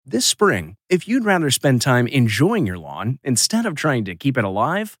This spring, if you'd rather spend time enjoying your lawn instead of trying to keep it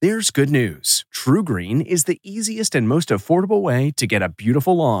alive, there's good news. TruGreen is the easiest and most affordable way to get a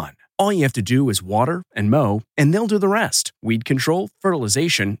beautiful lawn. All you have to do is water and mow, and they'll do the rest. Weed control,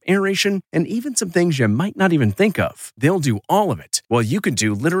 fertilization, aeration, and even some things you might not even think of. They'll do all of it, while you can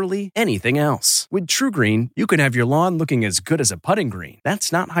do literally anything else. With TruGreen, you can have your lawn looking as good as a putting green.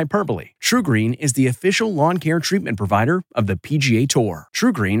 That's not hyperbole. TruGreen is the official lawn care treatment provider of the PGA Tour.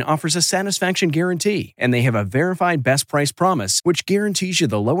 TruGreen offers a satisfaction guarantee, and they have a verified best price promise, which guarantees you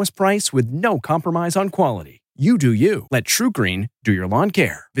the lowest price with no compromise on quality. You do you. Let TruGreen do your lawn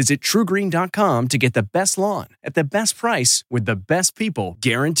care. Visit TruGreen.com to get the best lawn at the best price with the best people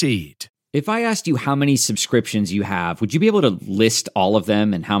guaranteed. If I asked you how many subscriptions you have, would you be able to list all of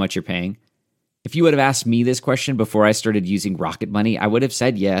them and how much you're paying? If you would have asked me this question before I started using Rocket Money, I would have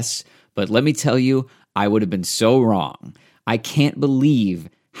said yes. But let me tell you, I would have been so wrong. I can't believe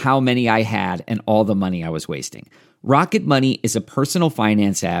how many I had and all the money I was wasting. Rocket Money is a personal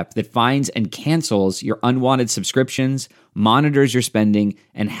finance app that finds and cancels your unwanted subscriptions, monitors your spending,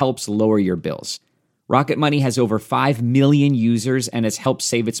 and helps lower your bills. Rocket Money has over 5 million users and has helped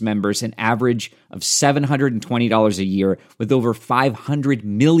save its members an average of $720 a year with over 500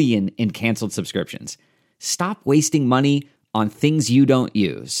 million in canceled subscriptions. Stop wasting money on things you don't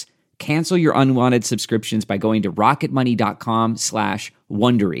use. Cancel your unwanted subscriptions by going to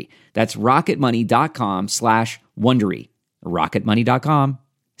rocketmoney.com/Wondery. That's rocketmoney.com/Wondery.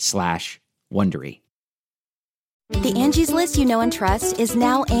 rocketmoney.com/Wondery. The Angie's List you know and trust is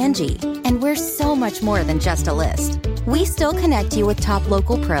now Angie, and we're so much more than just a list. We still connect you with top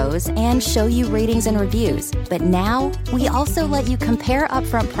local pros and show you ratings and reviews, but now we also let you compare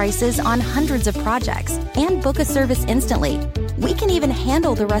upfront prices on hundreds of projects and book a service instantly. We can even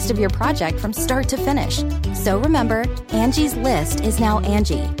handle the rest of your project from start to finish. So remember, Angie's List is now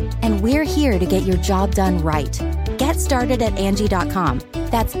Angie, and we're here to get your job done right. Get started at Angie.com.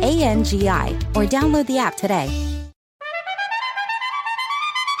 That's ANGI, or download the app today.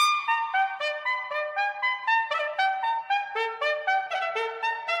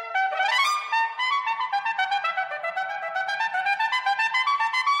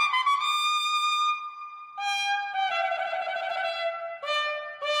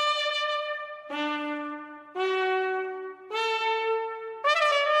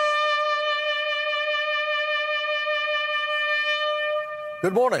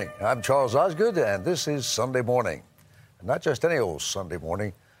 Good morning. I'm Charles Osgood, and this is Sunday Morning. And not just any old Sunday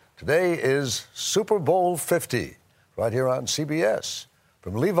morning. Today is Super Bowl 50, right here on CBS.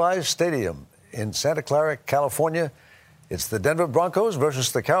 From Levi's Stadium in Santa Clara, California, it's the Denver Broncos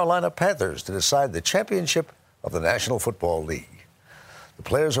versus the Carolina Panthers to decide the championship of the National Football League. The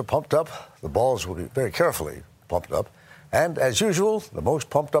players are pumped up. The balls will be very carefully pumped up. And as usual, the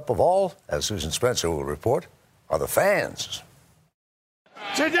most pumped up of all, as Susan Spencer will report, are the fans.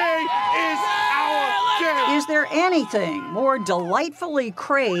 Today is our day. Is there anything more delightfully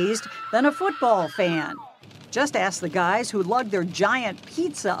crazed than a football fan? Just ask the guys who lug their giant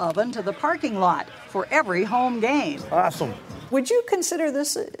pizza oven to the parking lot for every home game. Awesome. Would you consider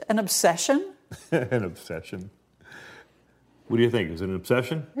this an obsession? An obsession? What do you think? Is it an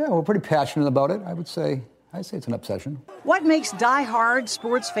obsession? Yeah, we're pretty passionate about it. I'd say it's an obsession. What makes die-hard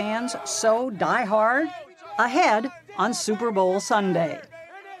sports fans so die-hard? Ahead on Super Bowl Sunday.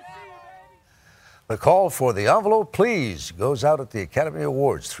 The call for the envelope, please, goes out at the Academy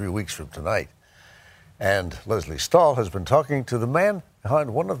Awards 3 weeks from tonight. And Leslie Stahl has been talking to the man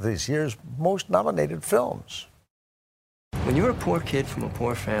behind one of this year's most nominated films. When you're a poor kid from a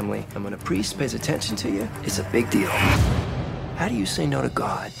poor family, and when a priest pays attention to you, it's a big deal. How do you say no to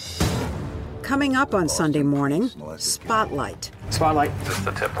God? Coming up on Sunday Morning, Spotlight. Spotlight. Is this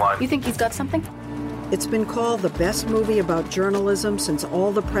the tip line? You think he's got something? It's been called the best movie about journalism since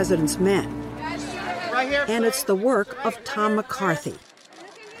All the President's Men. Right here. And it's the work of Tom McCarthy.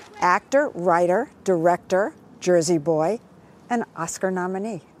 Actor, writer, director, Jersey Boy, and Oscar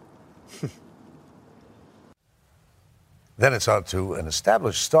nominee. Then it's on to an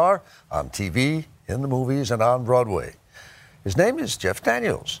established star on TV, in the movies, and on Broadway. His name is Jeff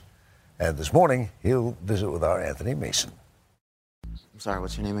Daniels. And this morning, he'll visit with our Anthony Mason. I'm sorry,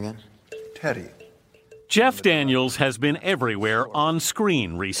 what's your name again? Teddy. Jeff Daniels has been everywhere on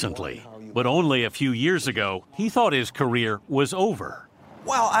screen recently. But only a few years ago, he thought his career was over.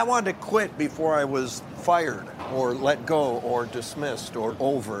 Well, I wanted to quit before I was fired or let go or dismissed or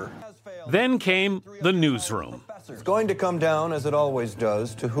over. Then came the newsroom. It's going to come down, as it always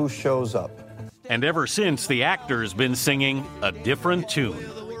does, to who shows up. And ever since, the actor's been singing a different tune.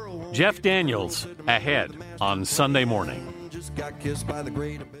 Jeff Daniels, ahead on Sunday Morning. just got kissed by the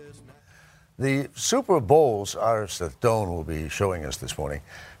great abyss. The Super Bowls, ours that Doan will be showing us this morning,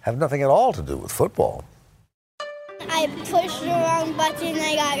 have nothing at all to do with football. I pushed the wrong button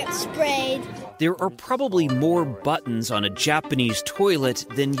and I got sprayed. There are probably more buttons on a Japanese toilet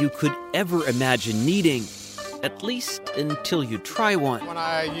than you could ever imagine needing. At least until you try one. When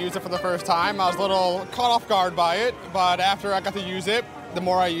I used it for the first time, I was a little caught off guard by it, but after I got to use it, the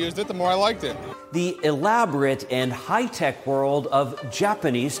more I used it, the more I liked it. The elaborate and high-tech world of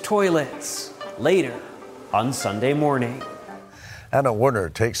Japanese toilets. Later on Sunday morning. Anna Werner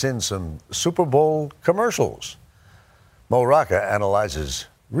takes in some Super Bowl commercials. Mo Rocca analyzes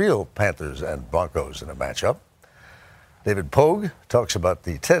real Panthers and Broncos in a matchup. David Pogue talks about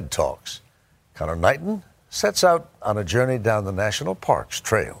the TED Talks. Connor Knighton sets out on a journey down the National Parks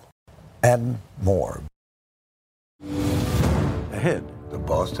Trail. And more. Ahead, the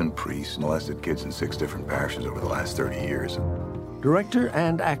Boston priest molested kids in 6 different parishes over the last 30 years. Director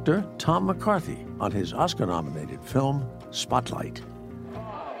and actor Tom McCarthy on his Oscar-nominated film, Spotlight.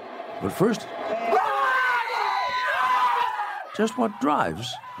 But first, just what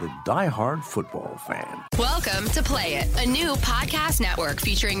drives the die-hard football fan? Welcome to Play It, a new podcast network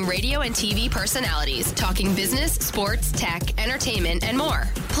featuring radio and TV personalities talking business, sports, tech, entertainment, and more.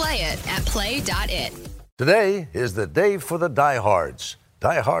 Play it at play.it. Today is the day for the diehards.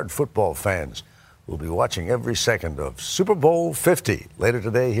 Die-hard football fans will be watching every second of Super Bowl 50 later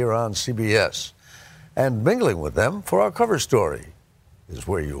today here on CBS. And mingling with them for our cover story is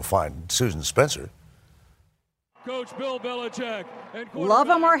where you'll find Susan Spencer. Coach Bill Belichick. Love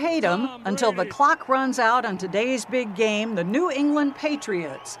him or hate him, until the clock runs out on today's big game, the New England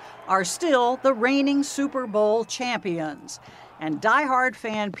Patriots are still the reigning Super Bowl champions. And diehard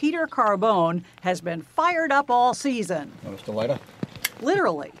fan Peter Carbone has been fired up all season. Notice the lighter?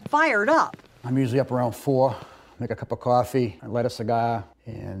 Literally, fired up. I'm usually up around 4, make a cup of coffee, I light a cigar,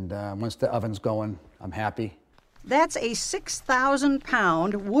 and once the oven's going, I'm happy. That's a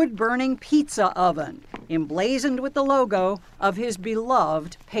 6,000-pound wood-burning pizza oven, emblazoned with the logo of his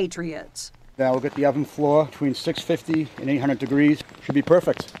beloved Patriots. Now we'll get the oven floor between 650 and 800 degrees. Should be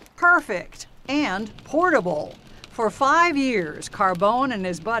perfect. Perfect and portable. For 5 years, Carbone and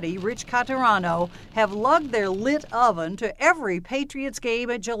his buddy, Rich Caterano, have lugged their lit oven to every Patriots game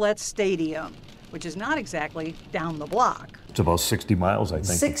at Gillette Stadium, which is not exactly down the block. It's about 60 miles, I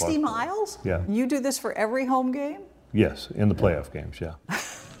think. 60 miles? Yeah. You do this for every home game? Yes, in the playoff games, yeah.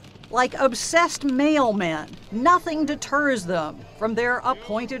 Like obsessed mailmen, nothing deters them from their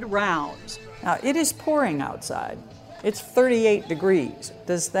appointed rounds. Now, it is pouring outside. It's 38 degrees.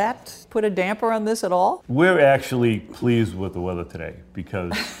 Does that put a damper on this at all? We're actually pleased with the weather today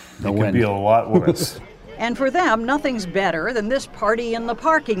because it could wind. be a lot worse. And for them, nothing's better than this party in the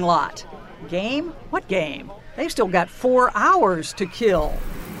parking lot. Game? What game? They've still got 4 hours to kill.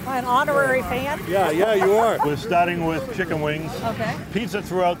 An honorary fan? Yeah, you are. We're starting with chicken wings, Okay. pizza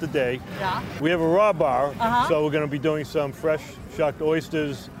throughout the day. Yeah. We have a raw bar, Uh-huh. so we're going to be doing some fresh shucked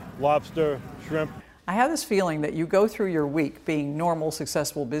oysters, lobster, shrimp. I have this feeling that you go through your week being normal,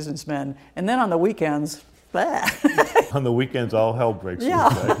 successful businessmen, and then on the weekends, blah. On the weekends, all hell breaks Yeah.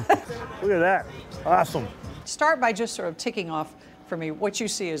 loose. Right? Look at that. Awesome. Start by just sort of ticking off for me what you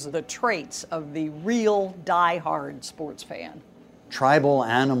see as the traits of the real die-hard sports fan. Tribal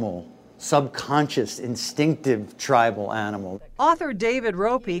animal, subconscious, instinctive tribal animal. Author David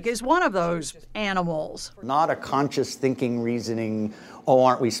Ropeik is one of those animals, Not a conscious thinking, reasoning, oh,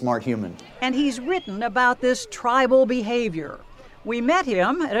 aren't we smart human? and he's written about this tribal behavior. We met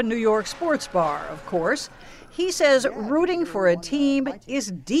him at a New York sports bar, of course. He says rooting for a team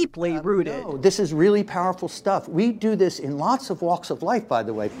is deeply rooted. Oh, this is really powerful stuff. We do this in lots of walks of life, by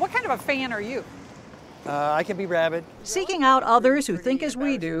the way. What kind of a fan are you? I can be rabid. Seeking out others who think as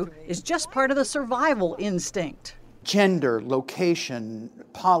we do is just part of the survival instinct. Gender, location,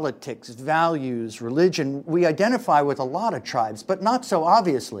 politics, values, religion, we identify with a lot of tribes, but not so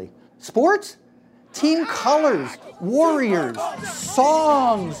obviously. Sports? Team colors, warriors,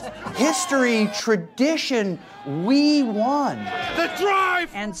 songs, history, tradition. We won. The drive!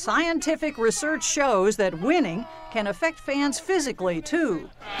 And scientific research shows that winning can affect fans physically, too.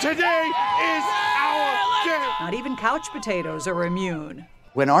 Today is our day. Not even couch potatoes are immune.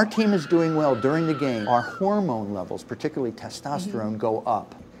 When our team is doing well during the game, our hormone levels, particularly testosterone, go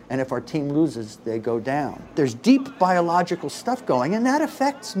up. And if our team loses, they go down. There's deep biological stuff going, and that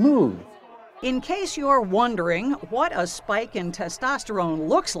affects mood. In case you're wondering what a spike in testosterone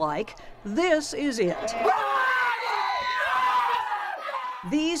looks like, this is it.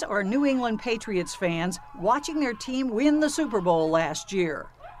 These are New England Patriots fans watching their team win the Super Bowl last year,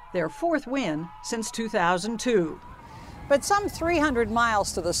 their 4th win since 2002. But some 300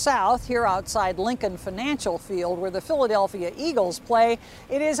 miles to the south, here outside Lincoln Financial Field, where the Philadelphia Eagles play,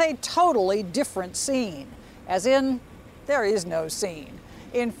 it is a totally different scene. As in, there is no scene.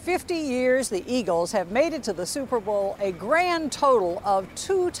 In 50 years, the Eagles have made it to the Super Bowl a grand total of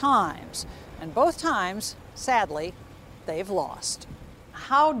 2 times. And both times, sadly, they've lost.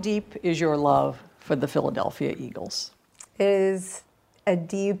 How deep is your love for the Philadelphia Eagles? It is a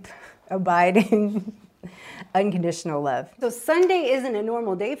deep, abiding, unconditional love. So Sunday isn't a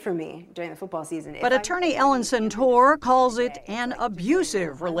normal day for me during the football season. But attorney Ellen Centaur calls it an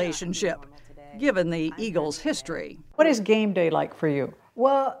abusive relationship, given the Eagles' history. What is game day like for you?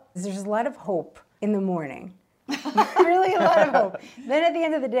 Well, there's a lot of hope in the morning. Really a lot of hope. Then at the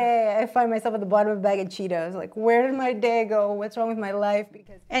end of the day, I find myself at the bottom of a bag of Cheetos. Like, where did my day go? What's wrong with my life?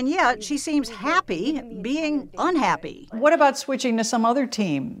 And yet, she seems happy being unhappy. What about switching to some other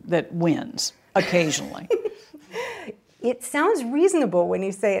team that wins occasionally? It sounds reasonable when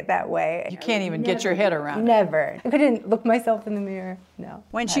you say it that way. You can't even get your head around it. Never. I couldn't look myself in the mirror. No.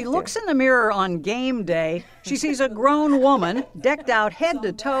 When she looks in the mirror on game day, she sees a grown woman decked out head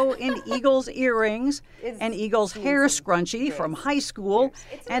to toe in Eagles earrings, an Eagles hair scrunchie from high school,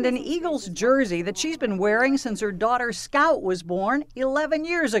 and an Eagles jersey that she's been wearing since her daughter Scout was born 11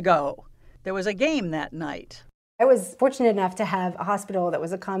 years ago. There was a game that night. I was fortunate enough to have a hospital that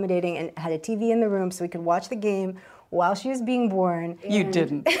was accommodating and had a TV in the room so we could watch the game while she was being born. You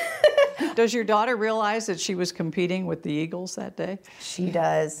didn't. Does your daughter realize that she was competing with the Eagles that day? She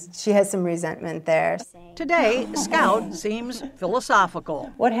does. She has some resentment there. Today, Scout seems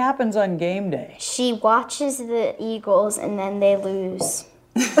philosophical. What happens on game day? She watches the Eagles and then they lose.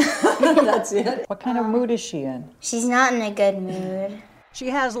 That's it? What kind of mood is she in? She's not in a good mood. She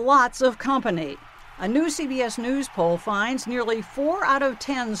has lots of company. A new CBS News poll finds nearly 4 out of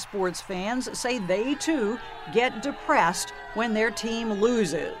 10 sports fans say they, too, get depressed when their team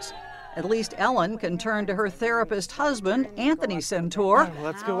loses. At least Ellen can turn to her therapist husband, Anthony Centaur.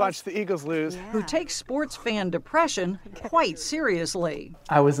 Let's go watch the Eagles lose. Who takes sports fan depression quite seriously.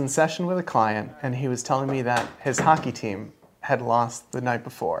 I was in session with a client, and he was telling me that his hockey team had lost the night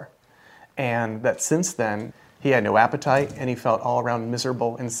before, and that since then, he had no appetite, and he felt all around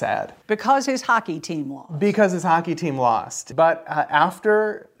miserable and sad. Because his hockey team lost. Because his hockey team lost. But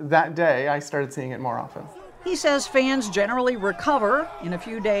after that day, I started seeing it more often. He says fans generally recover in a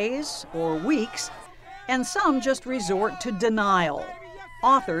few days or weeks, and some just resort to denial.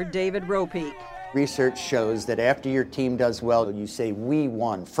 Author David Ropeek. Research shows that after your team does well, you say, "We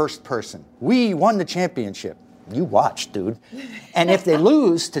won," first person. "We won the championship." You watch, dude. And if they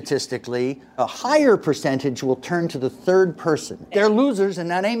lose, statistically, a higher percentage will turn to the third person. They're losers,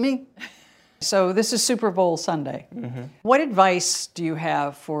 and that ain't me. So this is Super Bowl Sunday. Mm-hmm. What advice do you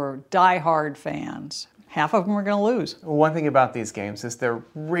have for diehard fans? Half of them are going to lose. One thing about these games is they're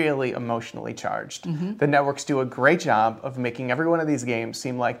really emotionally charged. Mm-hmm. The networks do a great job of making every one of these games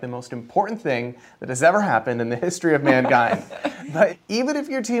seem like the most important thing that has ever happened in the history of mankind. But even if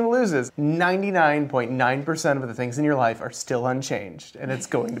your team loses, 99.9% of the things in your life are still unchanged, and it's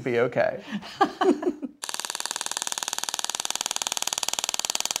going to be okay.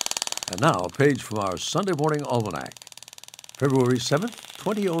 And now, a page from our Sunday Morning Almanac. February 7th,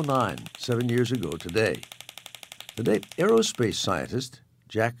 2009, 7 years ago today. Today, aerospace scientist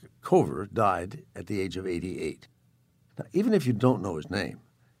Jack Cover died at the age of 88. Now, even if you don't know his name,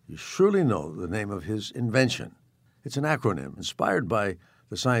 you surely know the name of his invention. It's an acronym inspired by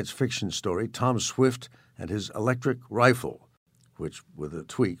the science fiction story Tom Swift and his electric rifle, which, with a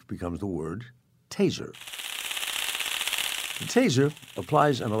tweak, becomes the word taser. The taser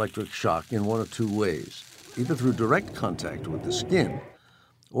applies an electric shock in one of two ways, either through direct contact with the skin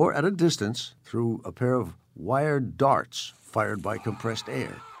or at a distance through a pair of wired darts fired by compressed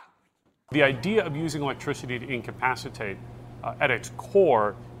air. The idea of using electricity to incapacitate at its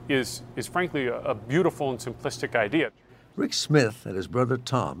core is frankly a beautiful and simplistic idea. Rick Smith and his brother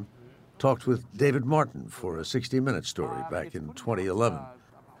Tom talked with David Martin for a 60 Minutes story back in 2011.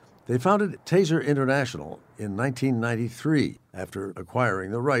 They founded Taser International in 1993 after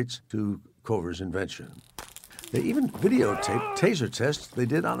acquiring the rights to Cover's invention. They even videotaped taser tests they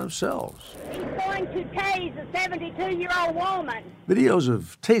did on themselves. He's going to tase a 72-year-old woman. Videos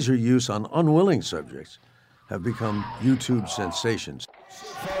of taser use on unwilling subjects have become YouTube sensations,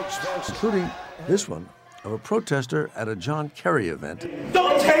 including this one of a protester at a John Kerry event.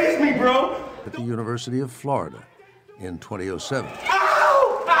 Don't tase me, bro! At the University of Florida in 2007.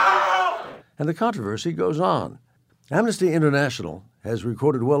 Ow! Ow! And the controversy goes on. Amnesty International has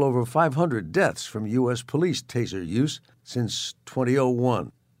recorded well over 500 deaths from U.S. police taser use since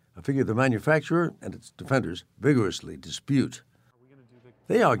 2001. a figure the manufacturer and its defenders vigorously dispute.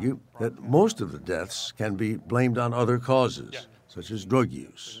 They argue that most of the deaths can be blamed on other causes, such as drug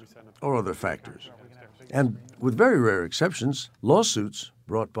use or other factors. And with very rare exceptions, lawsuits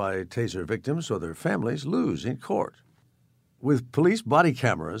brought by Taser victims or their families lose in court. With police body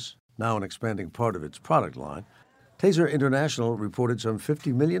cameras, now an expanding part of its product line, Taser International reported some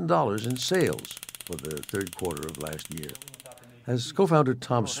 $50 million in sales for the third quarter of last year. As co-founder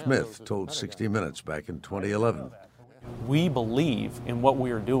Tom Smith told 60 Minutes back in 2011. We believe in what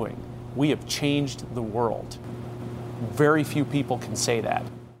we are doing. We have changed the world. Very few people can say that.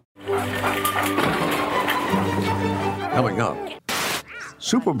 Coming up,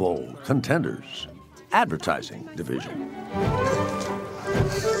 Super Bowl contenders, advertising division.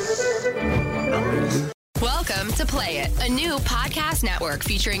 Welcome to Play It, a new podcast network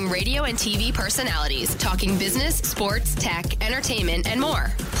featuring radio and TV personalities talking business, sports, tech, entertainment, and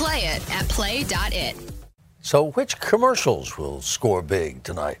more. Play it at play.it. So which commercials will score big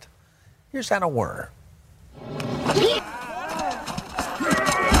tonight? Here's Anna Werner.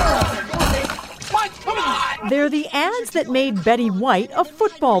 They're the ads that made Betty White a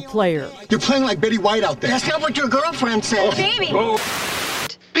football player. You're playing like Betty White out there. That's not what your girlfriend said. Baby.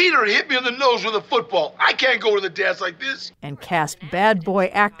 Peter hit me in the nose with a football. I can't go to the dance like this. And cast bad boy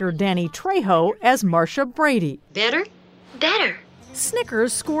actor Danny Trejo as Marcia Brady. Better? Better.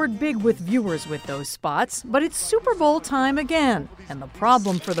 Snickers scored big with viewers with those spots, but it's Super Bowl time again. And the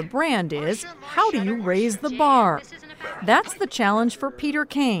problem for the brand is, how do you raise the bar? That's the challenge for Peter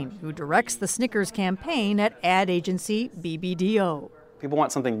Kane, who directs the Snickers campaign at ad agency BBDO. People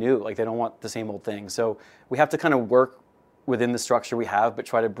want something new, like they don't want the same old thing. So we have to kind of work within the structure we have, but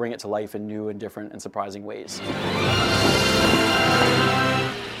try to bring it to life in new and different and surprising ways.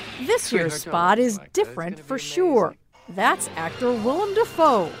 This year's spot is different for sure. That's actor Willem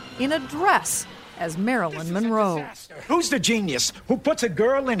Dafoe in a dress as Marilyn Monroe. Who's the genius who puts a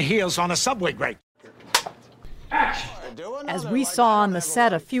girl in heels on a subway grate? As we saw on the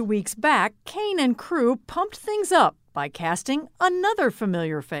set a few weeks back, Kane and crew pumped things up by casting another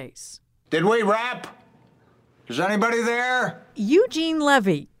familiar face. Did we rap? Is anybody there? Eugene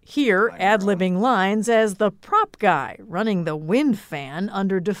Levy, here ad-libbing lines as the prop guy running the wind fan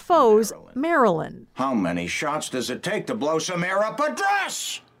under Dafoe's Marilyn. How many shots does it take to blow some air up a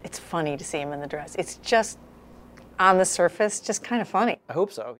dress? It's funny to see him in the dress. It's just, on the surface, just kind of funny. I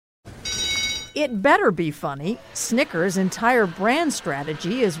hope so. It better be funny. Snickers' entire brand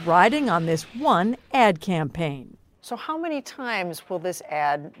strategy is riding on this one ad campaign. So how many times will this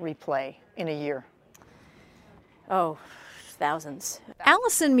ad replay in a year? Oh, thousands.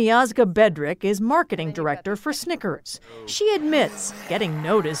 Allison Miazga-Bedrick is marketing director for Snickers. She admits getting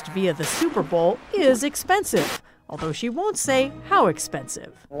noticed via the Super Bowl is expensive, although she won't say how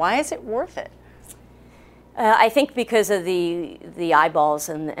expensive. Why is it worth it? I think because of the eyeballs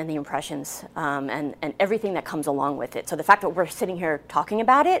and the impressions and everything that comes along with it. So the fact that we're sitting here talking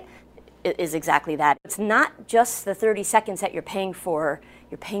about it is exactly that. It's not just the 30 seconds that you're paying for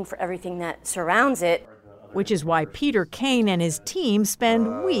everything that surrounds it. Which is why Peter Kane and his team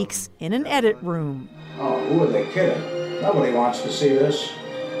spend weeks in an edit room. Oh, who are they kidding? Nobody wants to see this.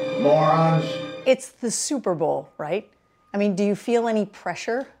 Morons. It's the Super Bowl, right? I mean, do you feel any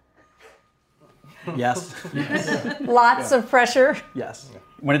pressure? Yes. Lots of pressure? Yes.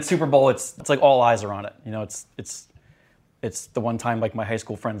 When it's Super Bowl, it's like all eyes are on it. You know, it's the one time like my high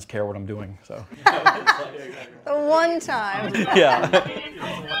school friends care what I'm doing. So. The one time. Yeah.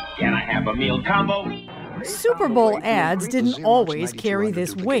 Can I have a meal combo? Super Bowl ads didn't always carry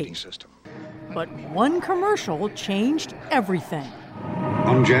this weight. But one commercial changed everything.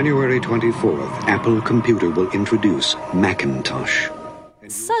 On January 24th, Apple Computer will introduce Macintosh.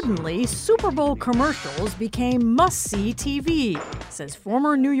 Suddenly, Super Bowl commercials became must-see TV, says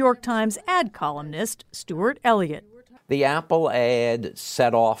former New York Times ad columnist Stuart Elliott. The Apple ad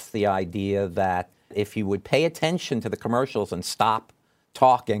set off the idea that if you would pay attention to the commercials and stop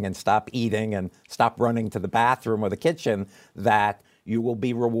talking and stop eating and stop running to the bathroom or the kitchen, that you will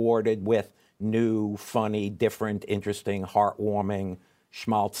be rewarded with new, funny, different, interesting, heartwarming,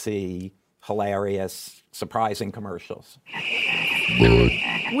 schmaltzy, hilarious, surprising commercials.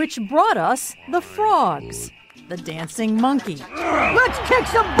 Which brought us the frogs, the dancing monkey. Let's kick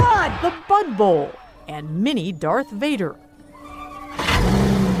some butt! The Bud Bowl, and mini Darth Vader.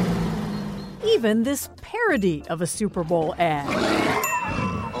 Even this parody of a Super Bowl ad.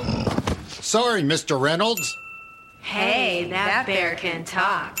 Sorry, Mr. Reynolds. Hey, that bear can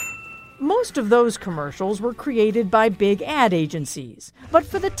talk. Most of those commercials were created by big ad agencies. But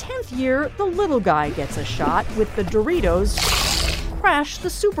for the 10th year, the little guy gets a shot with the Doritos crash the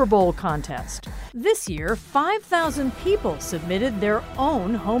Super Bowl contest. This year, 5,000 people submitted their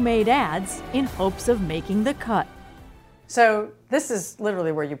own homemade ads in hopes of making the cut. So this is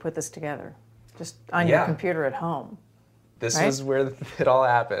literally where you put this together, just on your computer at home. This was where it all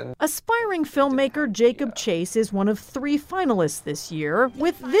happened. Aspiring filmmaker Jacob Chase is one of 3 finalists this year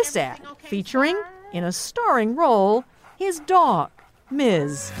with this ad featuring, in a starring role, his dog,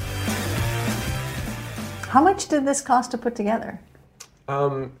 Miz. How much did this cost to put together?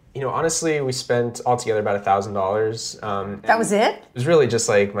 Honestly, we spent altogether about $1,000. That was it? It was really just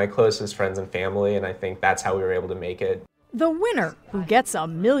like my closest friends and family, and I think that's how we were able to make it. The winner, who gets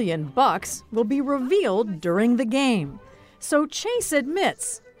 $1 million, will be revealed during the game. So Chase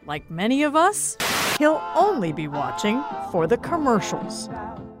admits, like many of us, he'll only be watching for the commercials.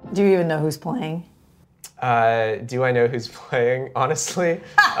 Do you even know who's playing? Do I know who's playing? Honestly,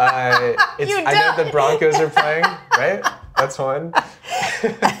 I know the Broncos are playing, right? That's one.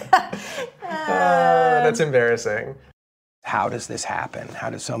 That's embarrassing. How does this happen? How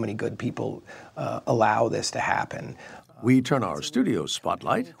do so many good people allow this to happen? We turn our studio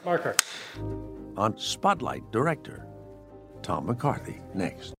spotlight Marker. on Spotlight director Tom McCarthy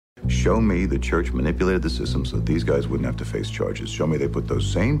next. Show me the church manipulated the system so that these guys wouldn't have to face charges. Show me they put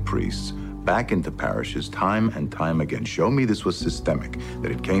those same priests back into parishes time and time again. Show me this was systemic,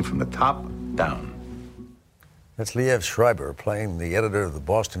 that it came from the top down. That's Liev Schreiber playing the editor of the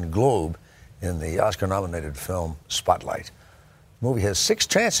Boston Globe in the Oscar-nominated film Spotlight. The movie has 6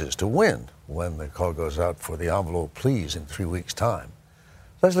 chances to win when the call goes out for the envelope please in 3 weeks' time.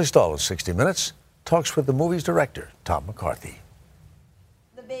 Leslie Stahl of 60 Minutes talks with the movie's director, Tom McCarthy.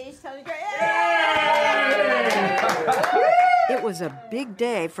 It was a big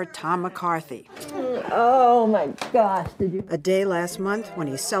day for Tom McCarthy. Oh my gosh, A day last month when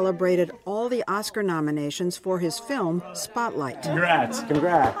he celebrated all the Oscar nominations for his film, Spotlight. Congrats.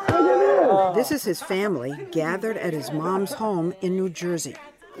 This is his family gathered at his mom's home in New Jersey.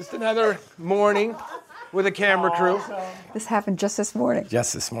 Just another morning with a camera crew. This happened just this morning.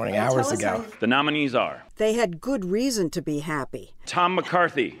 Just this morning, hours ago. The nominees are They had good reason to be happy. Tom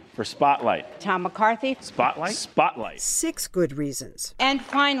McCarthy for Spotlight. Tom McCarthy. Spotlight? Spotlight. 6 good reasons. And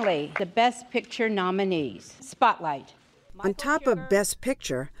finally, the Best Picture nominees. Spotlight. On top of Best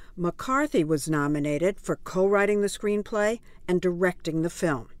Picture, McCarthy was nominated for co-writing the screenplay and directing the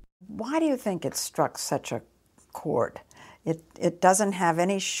film. Why do you think it struck such a chord? It doesn't have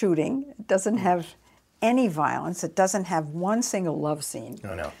any shooting. It doesn't have any violence. It doesn't have one single love scene.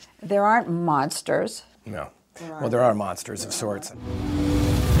 No. There aren't monsters. No. Well, there are monsters of sorts.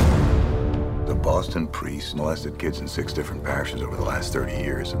 The Boston priests molested kids in 6 different parishes over the last 30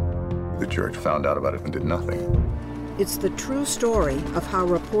 years. The church found out about it and did nothing. It's the true story of how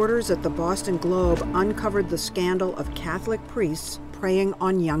reporters at the Boston Globe uncovered the scandal of Catholic priests preying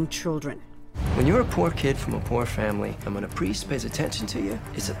on young children. When you're a poor kid from a poor family, and when a priest pays attention to you,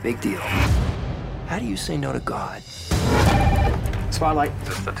 it's a big deal. How do you say no to God? Spotlight. Is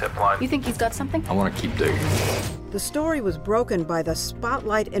this the tip line? You think he's got something? I want to keep digging. The story was broken by the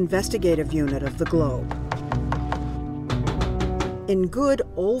Spotlight investigative unit of the Globe. In good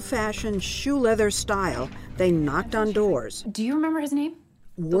old-fashioned shoe leather style, they knocked on doors. Do you remember his name?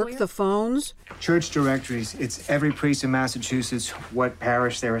 Worked the phones. Church directories. It's every priest in Massachusetts, what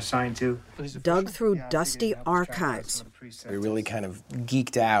parish they're assigned to. Dug through dusty archives. We really kind of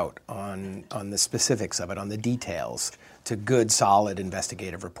geeked out on the specifics of it, on the details, to good, solid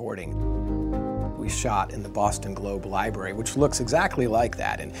investigative reporting. We shot in the Boston Globe Library, which looks exactly like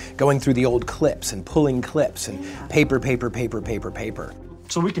that, and going through the old clips and pulling clips and paper.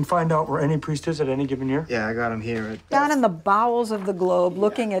 So we can find out where any priest is at any given year? Yeah, I got him here. Down in the bowels of the Globe,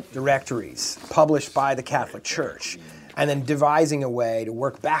 looking at directories published by the Catholic Church, and then devising a way to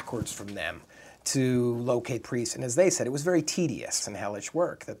work backwards from them to locate priests. And as they said, it was very tedious and hellish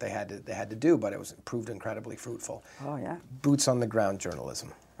work that they had to do, but it proved incredibly fruitful. Oh, yeah. Boots on the ground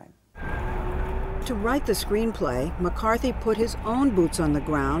journalism. To write the screenplay, McCarthy put his own boots on the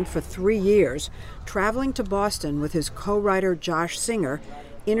ground for 3 years, traveling to Boston with his co-writer Josh Singer,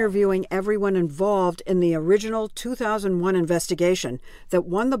 interviewing everyone involved in the original 2001 investigation that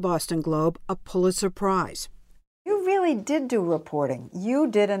won the Boston Globe a Pulitzer Prize. You really did do reporting. You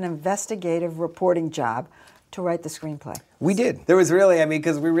did an investigative reporting job to write the screenplay. We did. There was really,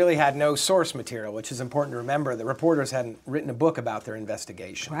 because we really had no source material, which is important to remember. The reporters hadn't written a book about their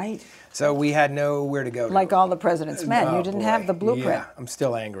investigation. Right. So we had nowhere to go. Like all the President's Men. You didn't have the blueprint. Yeah, I'm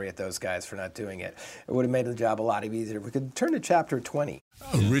still angry at those guys for not doing it. It would have made the job a lot easier if we could turn to chapter 20.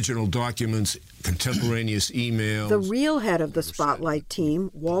 original documents, contemporaneous emails. The real head of the Spotlight team,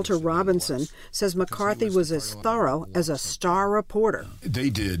 Walter Robinson, says McCarthy was as thorough as a star reporter. They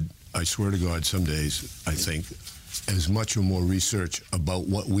did, I swear to God, some days, I think, as much or more research about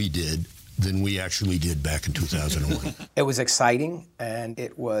what we did than we actually did back in 2001. It was exciting and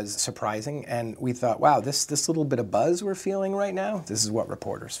it was surprising, and we thought, wow, this little bit of buzz we're feeling right now, this is what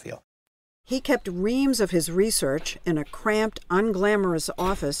reporters feel. He kept reams of his research in a cramped, unglamorous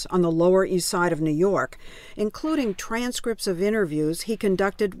office on the Lower East Side of New York, including transcripts of interviews he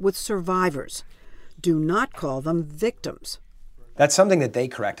conducted with survivors. Do not call them victims. That's something that they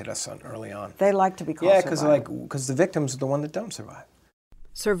corrected us on early on. They like to be called survivors. Yeah, because the victims are the one that don't survive.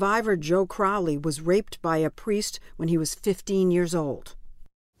 Survivor Joe Crowley was raped by a priest when he was 15 years old.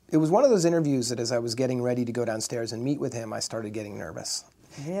 It was one of those interviews that as I was getting ready to go downstairs and meet with him, I started getting nervous.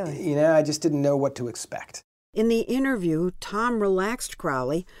 Really? You know, I just didn't know what to expect. In the interview, Tom relaxed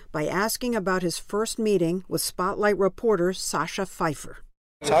Crowley by asking about his first meeting with Spotlight reporter Sasha Pfeiffer.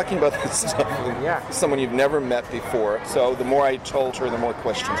 Talking about this stuff with someone you've never met before, so the more I told her, the more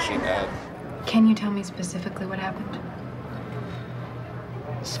questions she had. Can you tell me specifically what happened?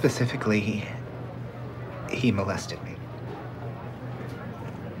 Specifically, he molested me.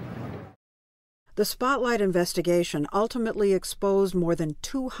 The Spotlight investigation ultimately exposed more than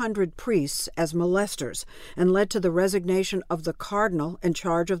 200 priests as molesters and led to the resignation of the cardinal in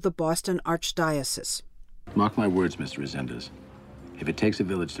charge of the Boston Archdiocese. Mark my words, Mr. Resendez. If it takes a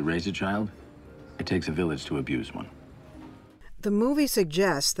village to raise a child, it takes a village to abuse one. The movie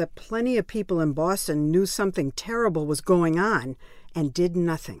suggests that plenty of people in Boston knew something terrible was going on and did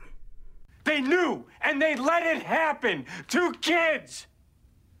nothing. They knew, and they let it happen. 2 kids.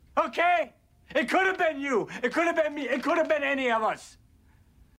 Okay? It could have been you. It could have been me. It could have been any of us.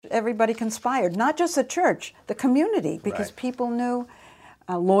 Everybody conspired, not just the church, the community, because people knew,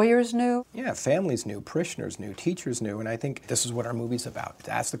 lawyers knew. Yeah, families knew, parishioners knew, teachers knew, and I think this is what our movie's about.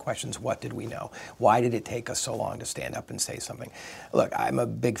 To ask the questions, what did we know? Why did it take us so long to stand up and say something? Look, I'm a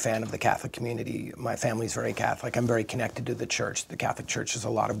big fan of the Catholic community. My family's very Catholic. I'm very connected to the church. The Catholic Church does a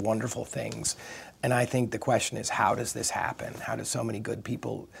lot of wonderful things. And I think the question is, how does this happen? How do so many good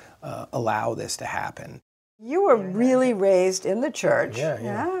people allow this to happen? You were really raised in the church.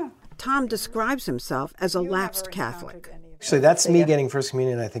 Yeah. Tom describes himself as a lapsed Catholic. Actually, that's me getting First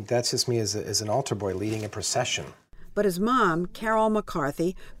Communion. I think that's just me as an altar boy leading a procession. But his mom, Carol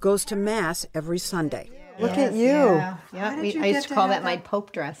McCarthy, goes to Mass every Sunday. Look at you. Yeah, I used to call that my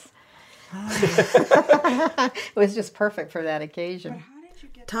Pope dress. It was just perfect for that occasion.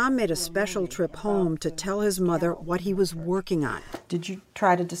 Tom made a special trip home to tell his mother what he was working on. Did you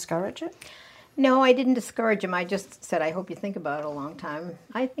try to discourage it? No, I didn't discourage him. I just said, I hope you think about it a long time.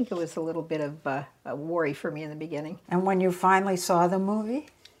 I think it was a little bit of a worry for me in the beginning. And when you finally saw the movie?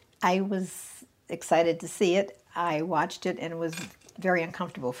 I was excited to see it. I watched it and it was very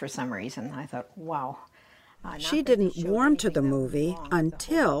uncomfortable for some reason. I thought, wow. She didn't warm to the movie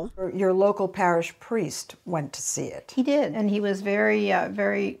until your local parish priest went to see it. He did, and he was very,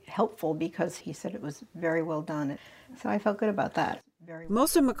 very helpful because he said it was very well done. So I felt good about that.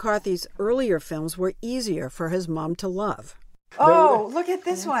 Most of McCarthy's earlier films were easier for his mom to love. Oh, look at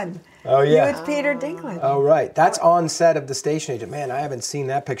this one. Oh, yeah. You and Peter Dinklage. Oh, right. That's on set of The Station Agent. Man, I haven't seen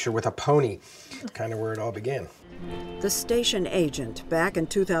that picture with a pony. Kind of where it all began. The Station Agent, back in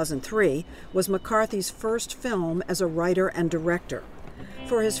 2003, was McCarthy's first film as a writer and director.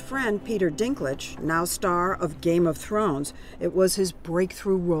 For his friend Peter Dinklage, now star of Game of Thrones, it was his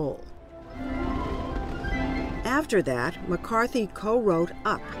breakthrough role. After that, McCarthy co-wrote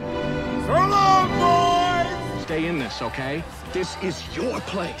Up. So long, boys! Stay in this, okay? This is your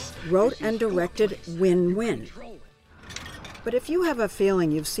place. Wrote and directed Win-Win. But if you have a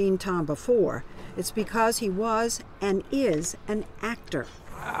feeling you've seen Tom before, it's because he was and is an actor.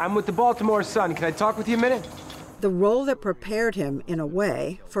 I'm with the Baltimore Sun. Can I talk with you a minute? The role that prepared him, in a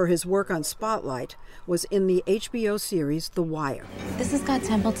way, for his work on Spotlight was in the HBO series The Wire. This is Scott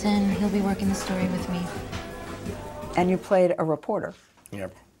Templeton. He'll be working the story with me. And you played a reporter.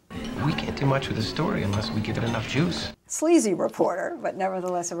 Yep. We can't do much with the story unless we give it enough juice. Sleazy reporter, but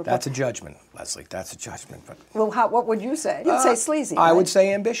nevertheless a reporter. That's a judgment, Leslie. That's a judgment. But well, what would you say? You'd say sleazy. I right? would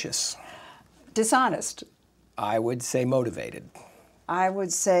say ambitious. Dishonest. I would say motivated. I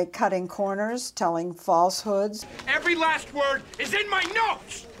would say cutting corners, telling falsehoods. Every last word is in my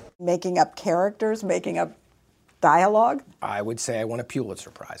notes! Making up characters, making up dialogue. I would say I won a Pulitzer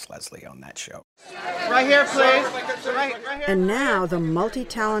Prize, Leslie, on that show. Right here, please. Right here. And now the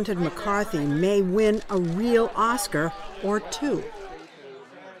multi-talented McCarthy may win a real Oscar or two.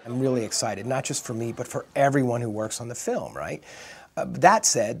 I'm really excited, not just for me, but for everyone who works on the film, right? That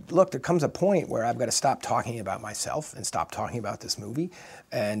said, look, there comes a point where I've got to stop talking about myself and stop talking about this movie,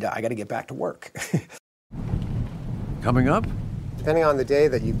 and I got to get back to work. Coming up, depending on the day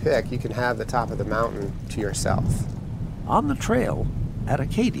that you pick, you can have the top of the mountain to yourself. On the trail at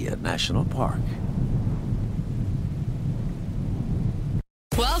Acadia National Park.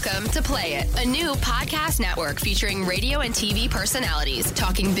 Welcome to Play It, a new podcast network featuring radio and TV personalities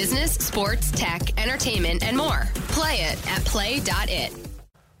talking business, sports, tech, entertainment, and more. Play it at play.it.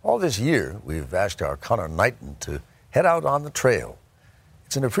 All this year, we've asked our Connor Knighton to head out on the trail.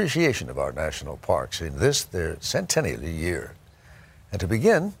 It's an appreciation of our national parks in this, their centennial year. And to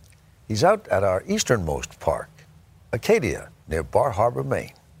begin, he's out at our easternmost park, Acadia, near Bar Harbor,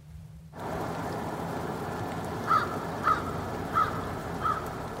 Maine.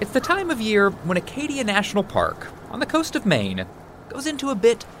 It's the time of year when Acadia National Park, on the coast of Maine, goes into a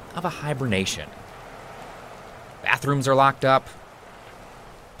bit of a hibernation. Bathrooms are locked up,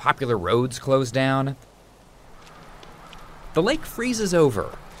 popular roads close down, the lake freezes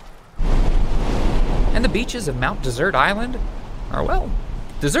over, and the beaches of Mount Desert Island are, well,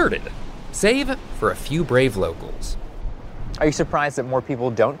 deserted, save for a few brave locals. Are you surprised that more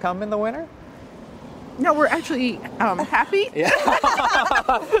people don't come in the winter? No, we're actually happy. Yeah.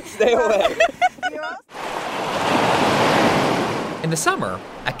 Stay away. In the summer,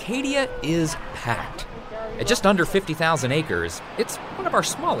 Acadia is packed. At just under 50,000 acres, it's one of our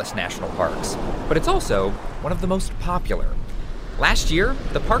smallest national parks, but it's also one of the most popular. Last year,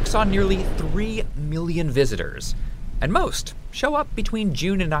 the park saw nearly 3 million visitors, and most show up between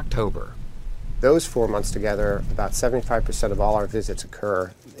June and October. Those 4 months together, about 75% of all our visits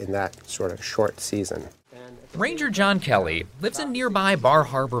occur in that sort of short season. Ranger John Kelly lives in nearby Bar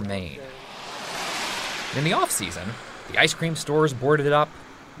Harbor, Maine. In the off-season, the ice cream stores boarded up,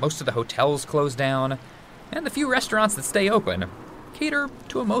 most of the hotels closed down, and the few restaurants that stay open cater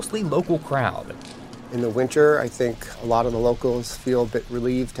to a mostly local crowd. In the winter, I think a lot of the locals feel a bit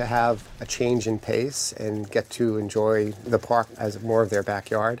relieved to have a change in pace and get to enjoy the park as more of their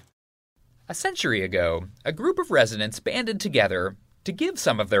backyard. A century ago, a group of residents banded together to give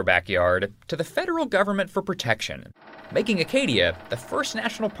some of their backyard to the federal government for protection, making Acadia the first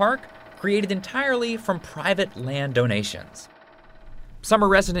national park created entirely from private land donations. Summer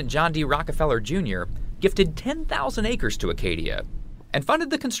resident John D. Rockefeller Jr. gifted 10,000 acres to Acadia and funded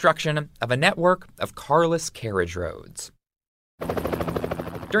the construction of a network of carless carriage roads.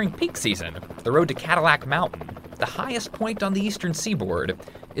 During peak season, the road to Cadillac Mountain, the highest point on the eastern seaboard,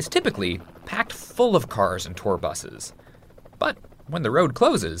 is typically packed full of cars and tour buses. But when the road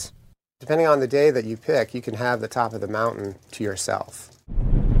closes, depending on the day that you pick, you can have the top of the mountain to yourself.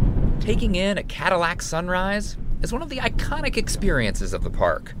 Taking in a Cadillac sunrise is one of the iconic experiences of the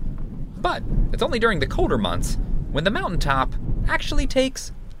park. But it's only during the colder months when the mountaintop actually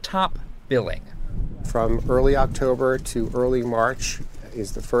takes top billing. From early October to early March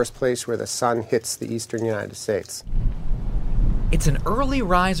is the first place where the sun hits the eastern United States. It's an early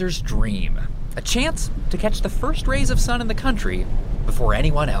riser's dream, a chance to catch the first rays of sun in the country before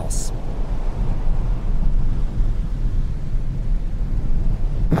anyone else.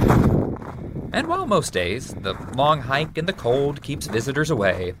 And while most days, the long hike and the cold keeps visitors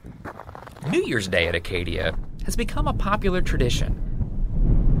away, New Year's Day at Acadia has become a popular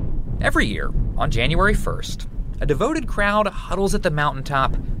tradition. Every year, on January 1st, a devoted crowd huddles at the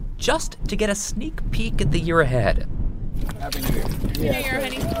mountaintop just to get a sneak peek at the year ahead. Happy New Year. Happy New Year,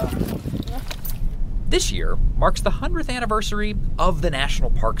 honey. This year marks the 100th anniversary of the National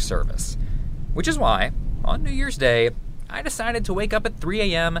Park Service, which is why, on New Year's Day, I decided to wake up at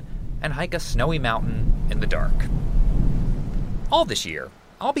 3 a.m. and hike a snowy mountain in the dark. All this year,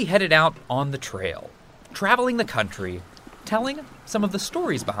 I'll be headed out on the trail, traveling the country, telling some of the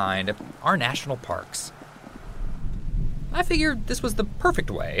stories behind our national parks. I figured this was the perfect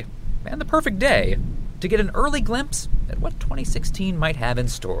way, and the perfect day, to get an early glimpse at what 2016 might have in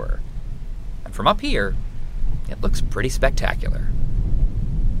store. And from up here, it looks pretty spectacular.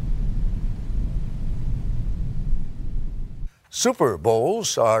 Super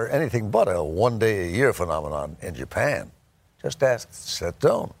Bowls are anything but a one-day-a-year phenomenon in Japan. Just ask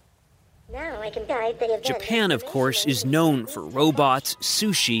Setone. Japan, of course, is known for robots,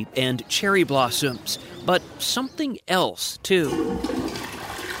 sushi, and cherry blossoms, but something else, too.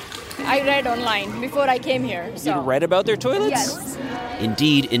 I read online before I came here. So. You read about their toilets? Yes.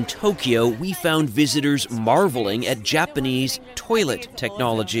 Indeed, in Tokyo, we found visitors marveling at Japanese toilet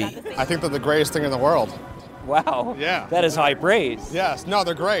technology. I think they're the greatest thing in the world. Wow. Yeah. That is high praise. Yes. No,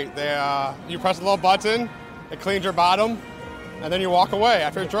 they're great. You press a little button, it cleans your bottom, and then you walk away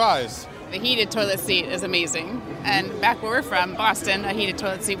after it dries. The heated toilet seat is amazing. And back where we're from, Boston, a heated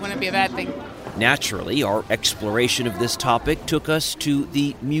toilet seat wouldn't be a bad thing. Naturally, our exploration of this topic took us to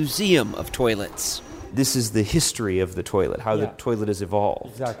the Museum of Toilets. This is the history of the toilet, how the toilet has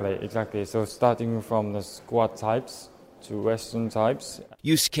evolved. Exactly. So starting from the squat types to Western types.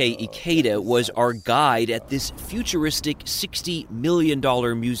 Yusuke Ikeda was our guide at this futuristic $60 million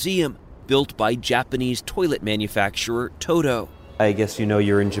museum built by Japanese toilet manufacturer Toto. I guess you know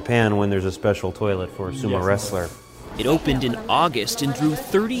you're in Japan when there's a special toilet for a sumo wrestler. It opened in August and drew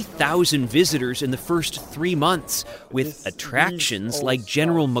 30,000 visitors in the first 3 months, with attractions like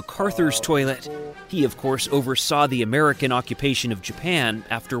General MacArthur's toilet. He, of course, oversaw the American occupation of Japan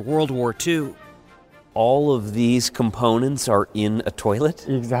after World War II. All of these components are in a toilet?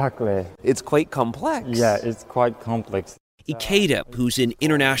 Exactly. It's quite complex. Yeah, it's quite complex. Ikeda, who's in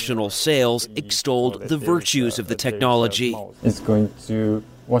international sales, extolled the virtues of the technology. It's going to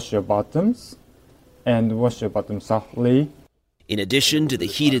wash your bottoms and wash your bottoms softly. In addition to the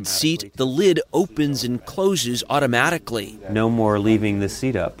heated seat, the lid opens and closes automatically. No more leaving the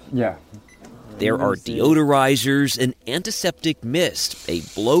seat up. Yeah. There are deodorizers, an antiseptic mist, a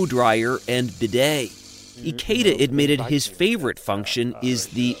blow dryer, and bidet. Ikeda admitted his favorite function is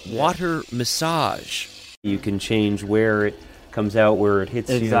the water massage. You can change where it comes out, where it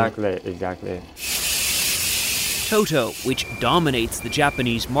hits you. Exactly. Toto, which dominates the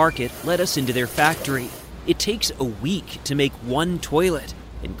Japanese market, led us into their factory. It takes a week to make one toilet,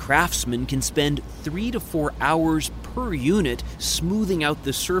 and craftsmen can spend 3 to 4 hours per unit smoothing out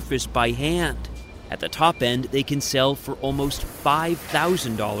the surface by hand. At the top end, they can sell for almost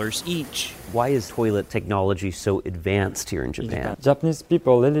 $5,000 each. Why is toilet technology so advanced here in Japan? Japanese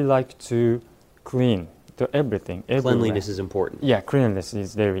people really like to clean everything. Cleanliness is important. Yeah, cleanliness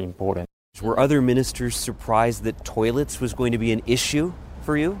is very important. Were other ministers surprised that toilets was going to be an issue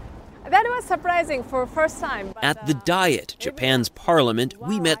for you? That was surprising for first time. At the Diet, Japan's parliament,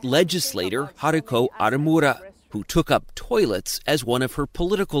 we met legislator Haruko Aramura, who took up toilets as one of her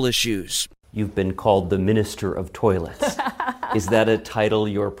political issues. You've been called the Minister of Toilets. Is that a title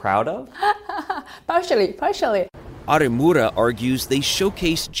you're proud of? Partially. Aramura argues they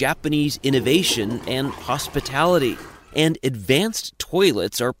showcase Japanese innovation and hospitality. And advanced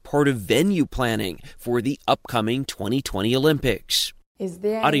toilets are part of venue planning for the upcoming 2020 Olympics.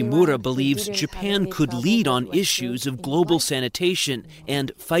 Arimura believes Japan could lead on issues of global sanitation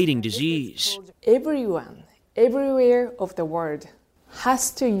and fighting disease. Everyone, everywhere of the world,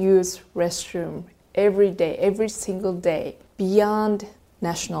 has to use restroom every day, every single day, beyond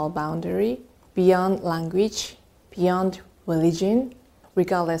national boundary, beyond language, beyond religion,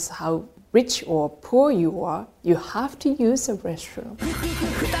 regardless how rich or poor you are, you have to use a restroom.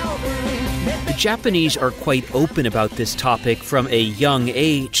 The Japanese are quite open about this topic from a young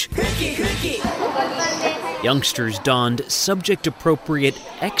age. Youngsters donned subject-appropriate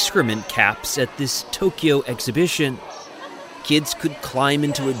excrement caps at this Tokyo exhibition. Kids could climb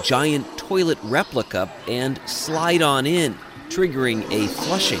into a giant toilet replica and slide on in, triggering a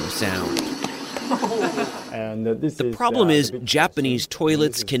flushing sound. The problem is Japanese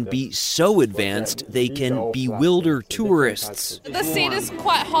toilets can be so advanced they can bewilder tourists. The seat is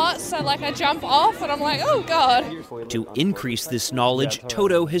quite hot, so I jump off and I'm like, oh God. To increase this knowledge,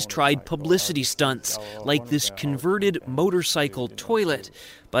 Toto has tried publicity stunts, like this converted motorcycle toilet.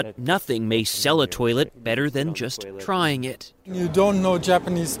 But nothing may sell a toilet better than just trying it. You don't know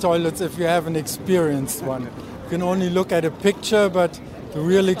Japanese toilets if you haven't experienced one. You can only look at a picture, but the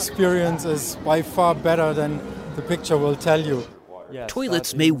real experience is by far better than the picture will tell you.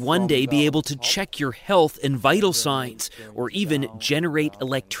 Toilets may one day be able to check your health and vital signs, or even generate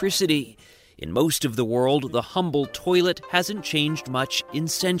electricity. In most of the world, the humble toilet hasn't changed much in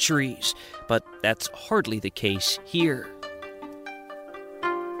centuries, but that's hardly the case here.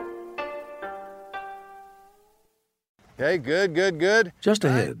 Okay, good. Just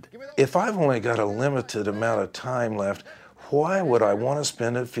ahead. If I've only got a limited amount of time left, why would I want to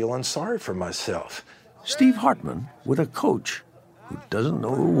spend it feeling sorry for myself? Steve Hartman with a coach who doesn't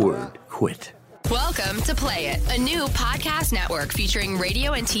know the word quit. Welcome to Play It, a new podcast network featuring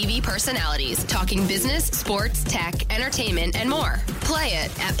radio and TV personalities talking business, sports, tech, entertainment, and more. Play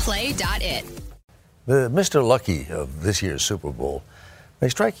it at play.it. The Mr. Lucky of this year's Super Bowl may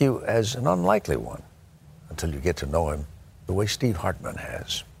strike you as an unlikely one until you get to know him the way Steve Hartman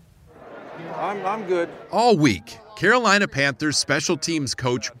has. I'm good. All week, Carolina Panthers special teams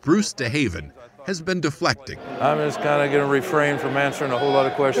coach Bruce DeHaven has been deflecting. I'm just kind of going to refrain from answering a whole lot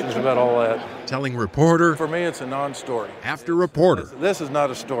of questions about all that. Telling reporter, for me, it's a non-story. After reporter, this is not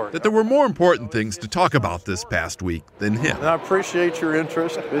a story. That there were more important things to talk about this past week than him. And I appreciate your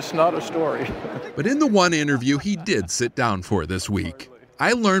interest. It's not a story. But in the one interview he did sit down for this week,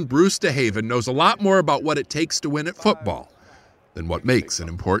 I learned Bruce DeHaven knows a lot more about what it takes to win at football than what makes an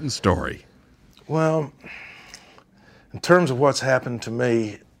important story. Well, in terms of what's happened to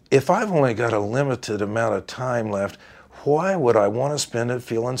me, if I've only got a limited amount of time left, why would I want to spend it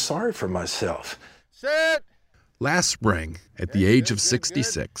feeling sorry for myself? Sit! Last spring, at the age of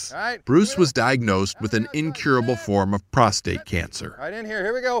 66, Bruce was diagnosed with an incurable form of prostate cancer. Right in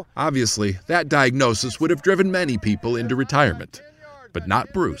here we go. Obviously, that diagnosis would have driven many people into retirement, but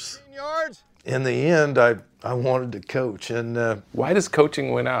not Bruce. In the end, I wanted to coach. And why does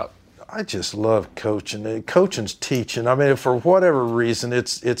coaching win out? I just love coaching. Coaching's teaching. I mean, for whatever reason,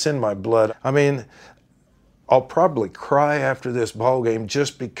 it's in my blood. I mean, I'll probably cry after this ball game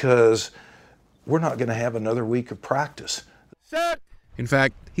just because we're not going to have another week of practice. Set. In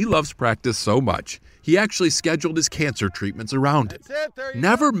fact, he loves practice so much, he actually scheduled his cancer treatments around it.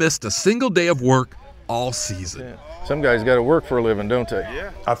 Never missed a single day of work all season. Yeah. Some guys got to work for a living, don't they?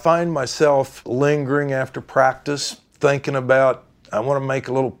 Yeah. I find myself lingering after practice, thinking about, I want to make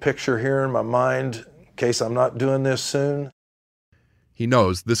a little picture here in my mind in case I'm not doing this soon. He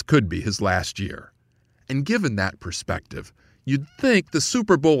knows this could be his last year. And given that perspective, you'd think the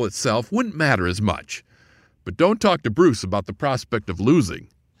Super Bowl itself wouldn't matter as much. But don't talk to Bruce about the prospect of losing.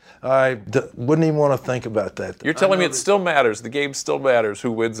 I wouldn't even want to think about that. You're telling me it still matters. The game still matters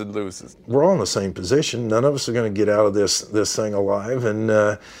who wins and loses. We're all in the same position. None of us are going to get out of this thing alive. And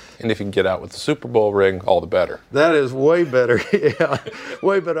if you can get out with the Super Bowl ring, all the better. That is way better. Yeah,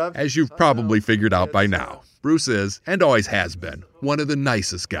 way better. As you've probably figured out by now, Bruce is, and always has been, one of the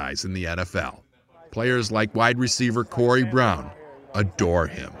nicest guys in the NFL. Players like wide receiver Corey Brown adore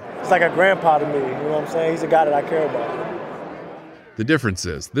him. It's like a grandpa to me, you know what I'm saying? He's a guy that I care about. The difference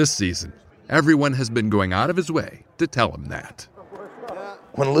is, this season, everyone has been going out of his way to tell him that.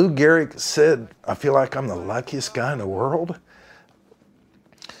 When Lou Gehrig said, I feel like I'm the luckiest guy in the world,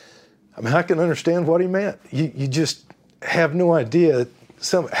 I mean, I can understand what he meant. You just have no idea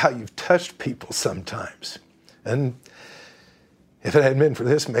how you've touched people sometimes. And if it hadn't been for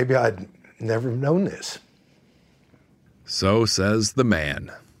this, maybe I'd never have known this. So says the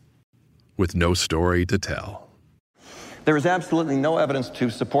man, with no story to tell. There is absolutely no evidence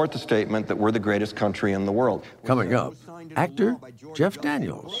to support the statement that we're the greatest country in the world. Coming up, actor Jeff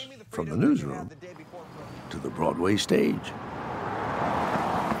Daniels, from the newsroom to the Broadway stage.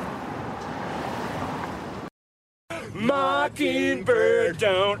 Mockingbird,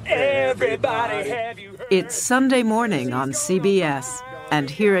 don't everybody have you heard? It's Sunday morning on CBS, and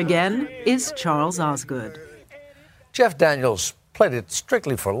here again is Charles Osgood. Jeff Daniels played it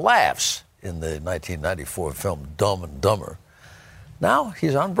strictly for laughs in the 1994 film Dumb and Dumber. Now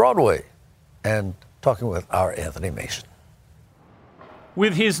he's on Broadway and talking with our Anthony Mason.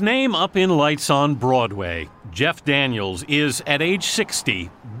 With his name up in lights on Broadway, Jeff Daniels is, at age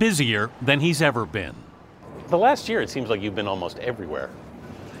 60, busier than he's ever been. The last year, it seems like you've been almost everywhere.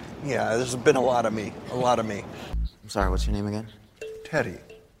 Yeah, there's been a lot of me. I'm sorry, what's your name again? Teddy.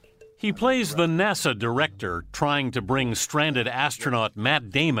 He plays the NASA director trying to bring stranded astronaut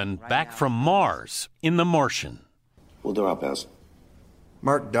Matt Damon back from Mars in The Martian. We'll do our best.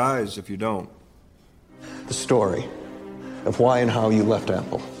 Mark dies if you don't. The story of why and how you left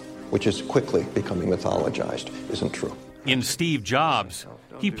Apple, which is quickly becoming mythologized, isn't true. In Steve Jobs,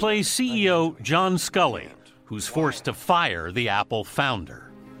 he plays CEO John Sculley, who's forced to fire the Apple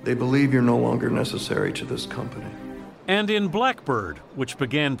founder. They believe you're no longer necessary to this company. And in Blackbird, which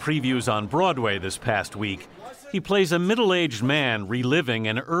began previews on Broadway this past week, he plays a middle-aged man reliving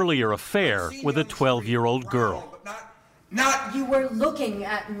an earlier affair with a 12-year-old girl. You were looking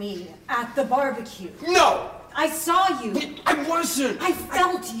at me at the barbecue. No! I saw you. I wasn't. I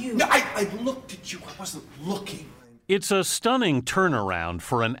felt you. No, I looked at you. I wasn't looking. It's a stunning turnaround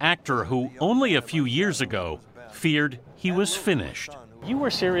for an actor who only a few years ago feared he was finished. You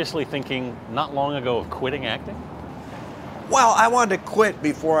were seriously thinking not long ago of quitting acting? Well, I wanted to quit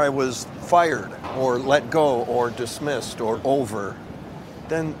before I was fired or let go or dismissed or over.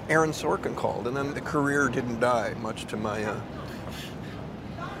 Then Aaron Sorkin called, and then the career didn't die, much to my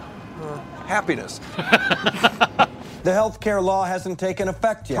happiness. The health care law hasn't taken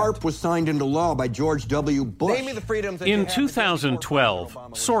effect yet. TARP was signed into law by George W. Bush. Name me the freedoms that In 2012,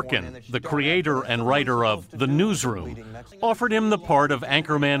 Sorkin, the creator and writer of The Newsroom, offered him the part of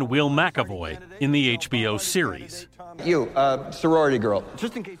anchorman Will McAvoy in the HBO series. You, sorority girl.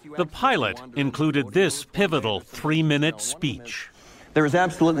 Just in case you The pilot included this pivotal 3-minute speech. There is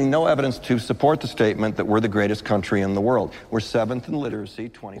absolutely no evidence to support the statement that we're the greatest country in the world. We're 7th in literacy,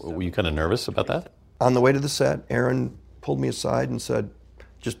 27th. Were you kind of nervous about that? On the way to the set, Aaron pulled me aside and said,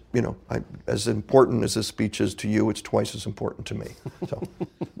 just, as important as this speech is to you, it's twice as important to me. So,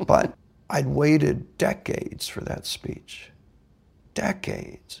 but I'd waited decades for that speech.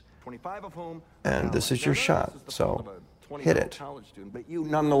 Decades. 25 of whom, and this is your shot, so hit it. But you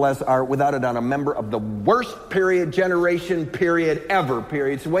nonetheless are, without a doubt, a member of the worst generation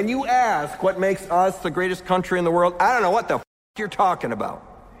ever. So when you ask what makes us the greatest country in the world, I don't know what the you're talking about.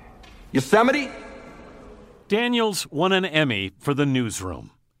 Yosemite? Daniels won an Emmy for The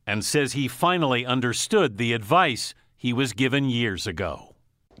Newsroom and says he finally understood the advice he was given years ago.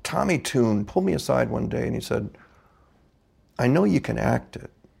 Tommy Tune pulled me aside one day and he said, I know you can act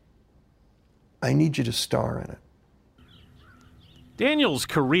it. I need you to star in it. Daniels'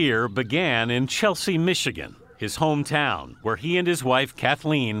 career began in Chelsea, Michigan, his hometown, where he and his wife,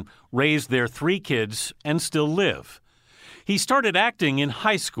 Kathleen, raised their 3 kids and still live. He started acting in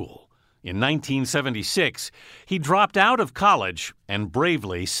high school. In 1976, he dropped out of college and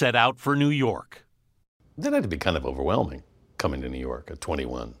bravely set out for New York. That had to be kind of overwhelming, coming to New York at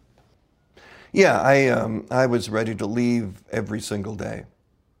 21. Yeah, I was ready to leave every single day.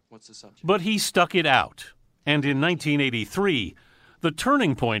 What's the subject? But he stuck it out. And in 1983, the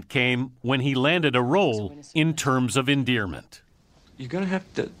turning point came when he landed a role in Terms of Endearment. You're going to have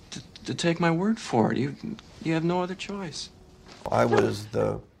to take my word for it. You have no other choice. I was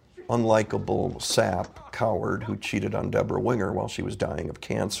the unlikable sap coward who cheated on Deborah Winger while she was dying of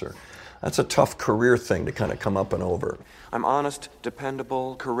cancer. That's a tough career thing to kind of come up and over. I'm honest,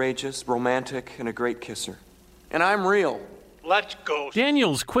 dependable, courageous, romantic, and a great kisser. And I'm real. Let's go.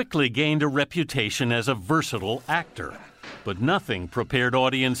 Daniels quickly gained a reputation as a versatile actor, but nothing prepared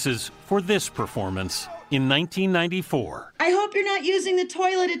audiences for this performance in 1994. I hope you're not using the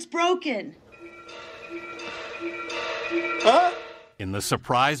toilet, it's broken. Huh? In the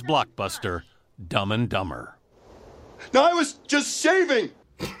surprise blockbuster, Dumb and Dumber. No, I was just shaving.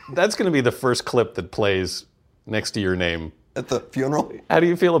 That's going to be the first clip that plays next to your name. At the funeral? How do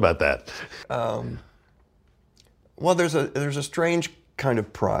you feel about that? Well, there's a strange kind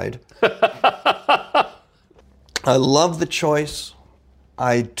of pride. I love the choice.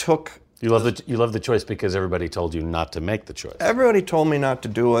 You love the choice because everybody told you not to make the choice. Everybody told me not to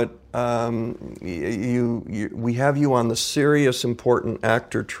do it. We have you on the serious, important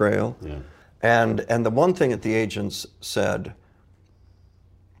actor trail. Yeah. And the one thing that the agents said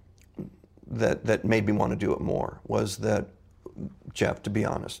that made me want to do it more was that, Jeff, to be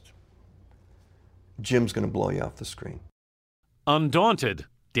honest, Jim's going to blow you off the screen. Undaunted,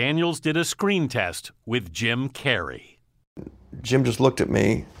 Daniels did a screen test with Jim Carrey. Jim just looked at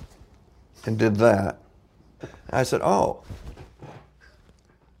me and did that. I said, oh.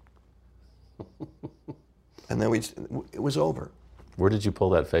 And then it was over. Where did you pull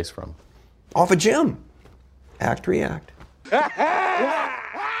that face from? Off of Jim. Act, react.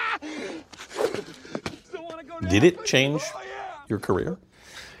 Did it change your career?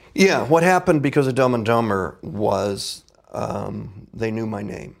 Yeah, what happened because of Dumb and Dumber was they knew my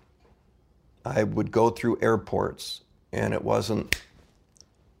name. I would go through airports and it wasn't,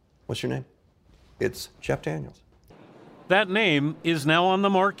 what's your name? It's Jeff Daniels. That name is now on the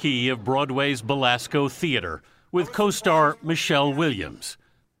marquee of Broadway's Belasco Theater with co-star Michelle Williams.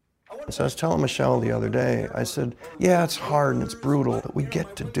 So I was telling Michelle the other day, I said, yeah, it's hard and it's brutal, but we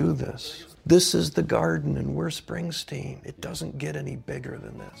get to do this. This is the Garden and we're Springsteen. It doesn't get any bigger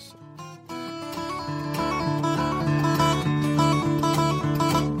than this.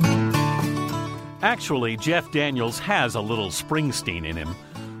 Actually, Jeff Daniels has a little Springsteen in him.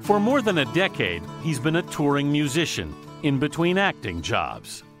 For more than a decade, he's been a touring musician in between acting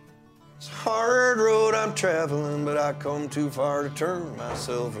jobs. It's a hard road I'm traveling, but I come too far to turn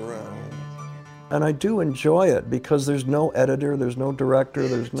myself around. And I do enjoy it because there's no editor, there's no director,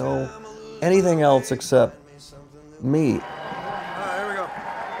 there's no anything else except me. All right, here we go.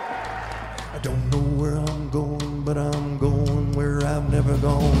 I don't know where I'm going, but I'm going where I've never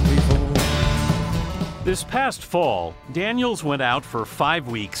gone before. This past fall, Daniels went out for 5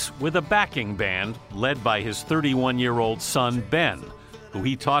 weeks with a backing band led by his 31-year-old son, Ben, who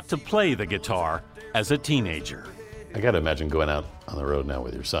he taught to play the guitar as a teenager. I got to imagine going out on the road now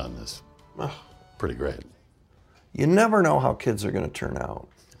with your son is pretty great. you never know how kids are going to turn out.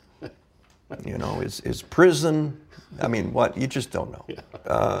 You know, is prison, I mean, what? You just don't know.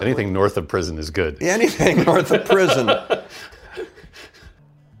 Anything north of prison is good. Anything north of prison.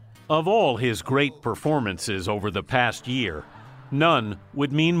 Of all his great performances over the past year, none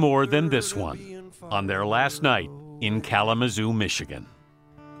would mean more than this one on their last night in Kalamazoo, Michigan.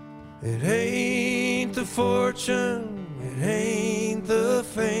 It ain't the fortune, it ain't the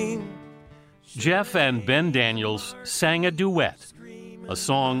fame. Jeff and Ben Daniels sang a duet, a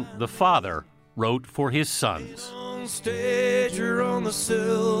song the father wrote for his sons. On stage or on the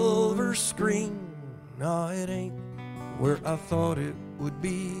silver screen, no, it ain't where I thought it would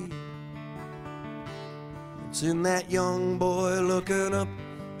be. It's in that young boy looking up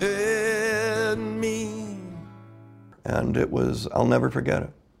at me. And it was, I'll never forget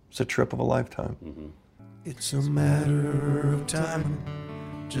it. It's a trip of a lifetime. Mm-hmm. It's a matter of time,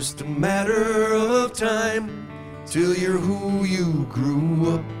 just a matter of time, till you're who you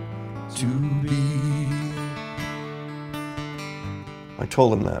grew up to be. I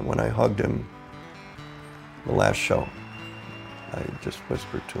told him that when I hugged him the last show. I just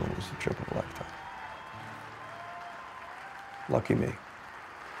whispered to him, it was a trip of a lifetime. Lucky me.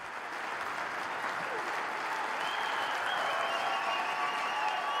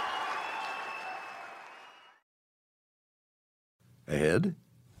 Ahead,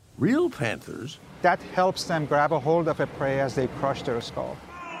 real panthers that helps them grab a hold of a prey as they crush their skull.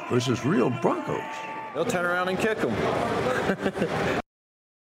 versus real broncos. They'll turn around and kick them.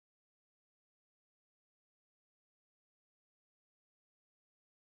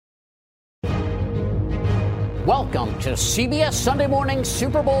 Welcome to CBS Sunday Morning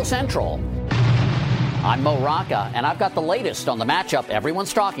Super Bowl Central. I'm Mo Rocca, and I've got the latest on the matchup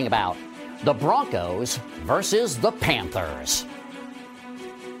everyone's talking about. The Broncos versus the Panthers.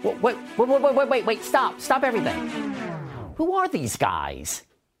 Wait, stop everything. Who are these guys?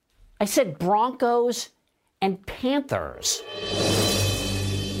 I said Broncos and Panthers.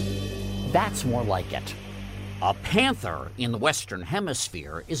 That's more like it. A panther in the Western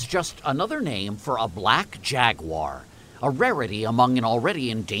Hemisphere is just another name for a black jaguar, a rarity among an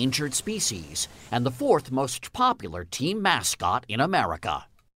already endangered species, and the fourth most popular team mascot in America.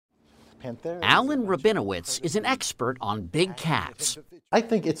 Alan Rabinowitz is an expert on big cats. I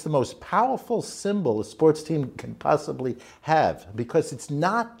think it's the most powerful symbol a sports team can possibly have, because it's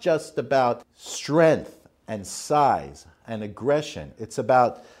not just about strength and size and aggression. It's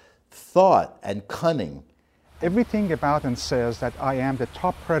about thought and cunning. Everything about them says that I am the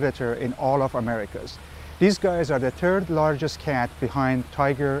top predator in all of Americas. These guys are the third largest cat behind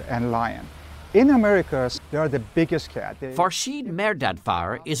tiger and lion. In America, they are the biggest cat. Farshid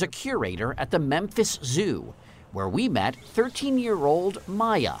Merdadfar is a curator at the Memphis Zoo, where we met 13-year-old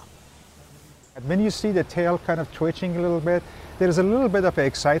Maya. When you see the tail kind of twitching a little bit, there's a little bit of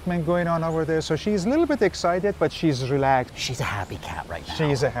excitement going on over there. So she's a little bit excited, but she's relaxed. She's a happy cat right now.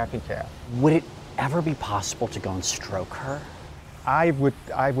 She's a happy cat. Would it ever be possible to go and stroke her? I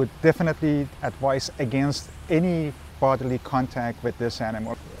would definitely advise against any bodily contact with this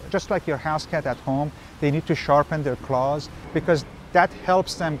animal. Just like your house cat at home, they need to sharpen their claws because that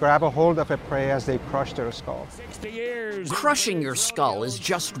helps them grab a hold of a prey as they crush their skull. Crushing your skull is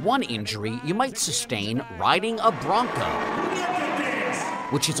just one injury you might sustain riding a bronco,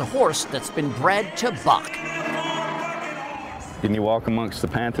 which is a horse that's been bred to buck. Can you walk amongst the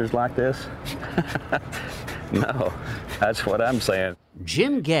Panthers like this? No, that's what I'm saying.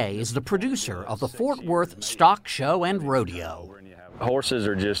 Jim Gay is the producer of the Fort Worth Stock Show and Rodeo. Horses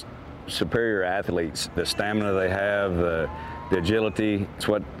are just superior athletes. The stamina they have, the agility, it's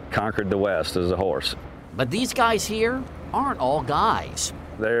what conquered the West as a horse. But these guys here aren't all guys.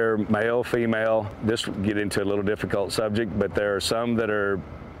 They're male, female. This would get into a little difficult subject, but there are some that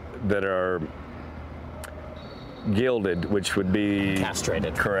are gilded, which would be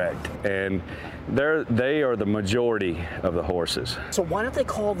castrated. Correct. And they are the majority of the horses. So why don't they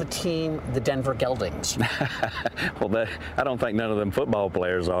call the team the Denver Geldings? Well, I don't think none of them football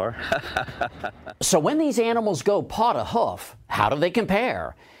players are. So when these animals go paw to hoof, how do they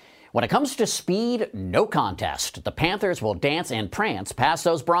compare? When it comes to speed, no contest. The Panthers will dance and prance past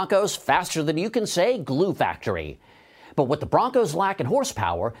those Broncos faster than you can say glue factory. But what the Broncos lack in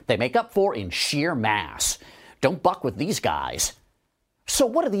horsepower, they make up for in sheer mass. Don't buck with these guys. So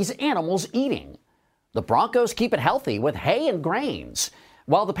what are these animals eating? The Broncos keep it healthy with hay and grains,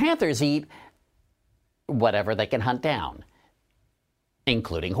 while the Panthers eat whatever they can hunt down,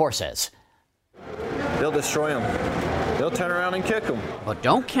 including horses. They'll destroy them. They'll turn around and kick them. But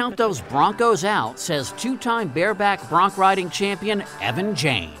don't count those Broncos out, says two-time bareback bronc riding champion Evan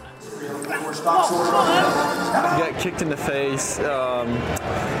Jane. Got kicked in the face.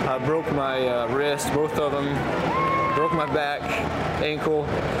 I broke my wrist, both of them. Broke my back, ankle.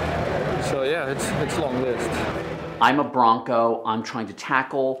 So yeah, it's a long list. I'm a Bronco. I'm trying to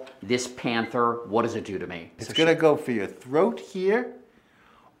tackle this panther. What does it do to me? It's going to go for your throat here,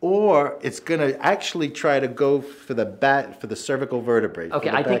 or it's going to actually try to go for the cervical vertebrae. Okay,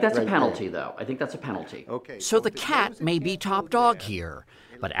 I think that's a penalty, though. I think that's a penalty. Okay. So the cat may be top dog here,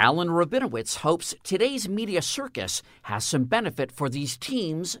 but Alan Rabinowitz hopes today's media circus has some benefit for these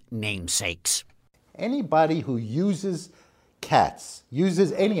teams' namesakes. Anybody who uses cats,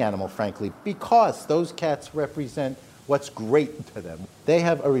 uses any animal, frankly, because those cats represent what's great to them. They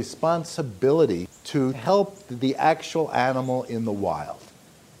have a responsibility to help the actual animal in the wild.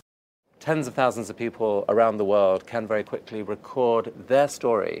 Tens of thousands of people around the world can very quickly record their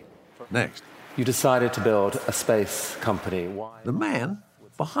story. Next, you decided to build a space company. Why? the man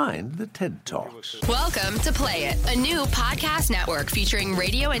behind the TED Talks. Welcome to Play It, a new podcast network featuring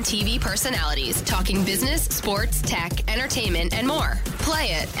radio and TV personalities talking business, sports, tech, entertainment, and more.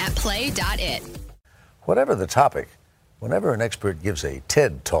 Play it at play.it. Whatever the topic, whenever an expert gives a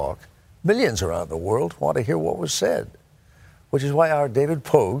TED Talk, millions around the world want to hear what was said, which is why our David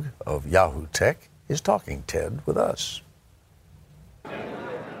Pogue of Yahoo Tech is talking TED with us.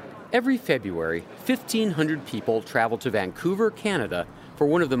 Every February, 1,500 people travel to Vancouver, Canada, for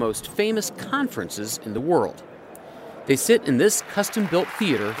one of the most famous conferences in the world. They sit in this custom-built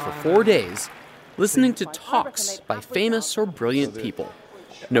theater for 4 days, listening to talks by famous or brilliant people.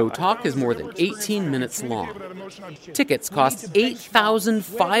 No talk is more than 18 minutes long. Tickets cost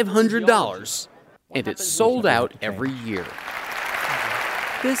 $8,500, and it's sold out every year.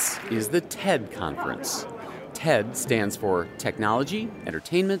 This is the TED Conference. TED stands for Technology,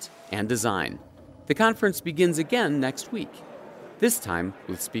 Entertainment, and Design. The conference begins again next week, this time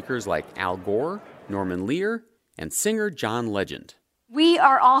with speakers like Al Gore, Norman Lear, and singer John Legend. We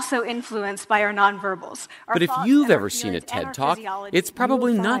are also influenced by our nonverbals. But if you've ever seen a TED Talk, it's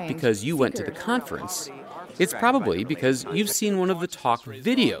probably not because you went to the conference. It's probably because you've seen one of the talk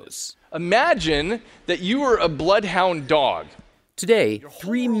videos. Imagine that you were a bloodhound dog. Today,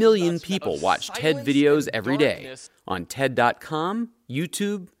 3 million people watch TED videos every day on TED.com,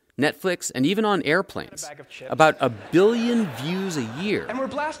 YouTube, Netflix, and even on airplanes. About 1 billion views a year.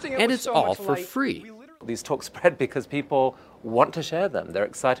 And it's all for free. These talks spread because people want to share them. They're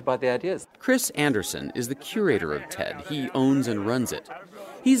excited by the ideas. Chris Anderson is the curator of TED. He owns and runs it.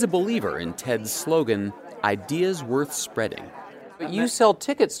 He's a believer in TED's slogan, "Ideas worth spreading." But you sell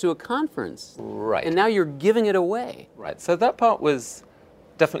tickets to a conference. Right. And now you're giving it away. Right. So that part was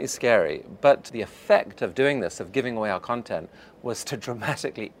definitely scary. But the effect of doing this, of giving away our content, was to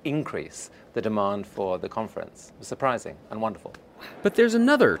dramatically increase the demand for the conference. It was surprising and wonderful. But there's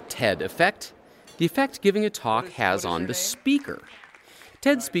another TED effect. The effect giving a talk has on the speaker.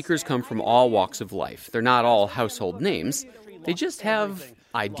 TED speakers come from all walks of life. They're not all household names. They just have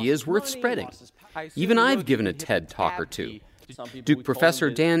ideas worth spreading. Even I've given a TED talk or two. Duke professor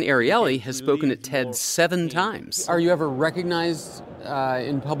Dan Ariely has spoken at TED 7 times. Are you ever recognized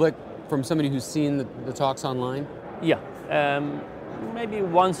in public from somebody who's seen the talks online? Yeah, maybe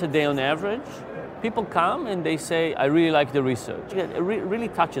once a day on average. People come and they say, I really like the research. It really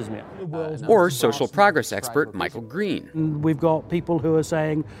touches me. Or social progress expert Michael Green. We've got people who are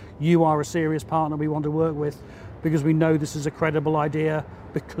saying, you are a serious partner we want to work with because we know this is a credible idea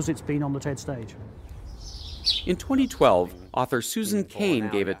because it's been on the TED stage. In 2012, author Susan Cain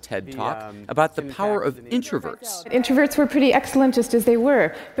gave a TED Talk about the power of introverts. Introverts were pretty excellent just as they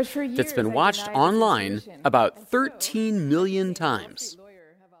were, but for years that's been watched online about 13 million times.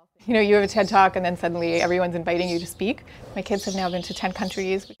 You know, you have a TED Talk and then suddenly everyone's inviting you to speak. My kids have now been to 10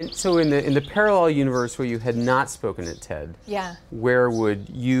 countries. So in the parallel universe where you had not spoken at TED, yeah, where would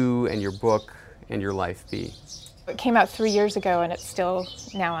you and your book and your life be? It came out 3 years ago and it's still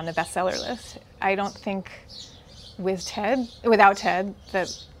now on the bestseller list. I don't think without TED,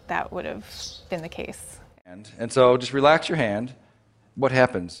 that would have been the case. And so just relax your hand. What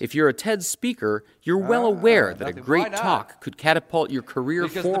happens? If you're a TED speaker, you're well aware that a great talk could catapult your career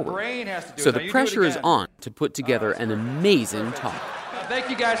forward. So the pressure is on to put together an amazing talk. Thank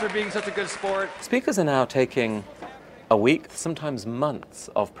you guys for being such a good sport. Speakers are now taking a week, sometimes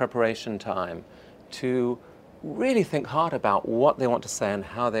months of preparation time to really think hard about what they want to say and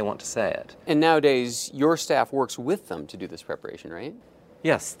how they want to say it. And nowadays, your staff works with them to do this preparation, right?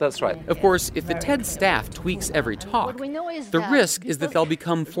 Yes, that's right. Of course, if the TED staff tweaks every talk, the risk is that they'll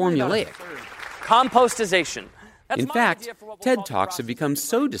become formulaic. Compostization. In fact, TED Talks have become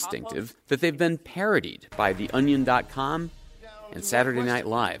so distinctive that they've been parodied by TheOnion.com and Saturday Night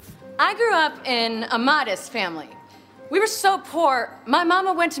Live. I grew up in a modest family. We were so poor, my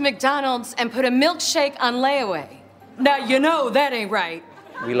mama went to McDonald's and put a milkshake on layaway. Now, you know that ain't right.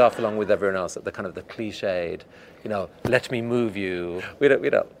 We laugh along with everyone else at the kind of the cliched, let me move you. We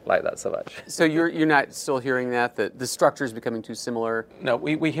don't like that so much. So you're not still hearing that the structure is becoming too similar? No,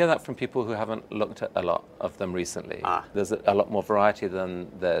 we hear that from people who haven't looked at a lot of them recently. There's a lot more variety than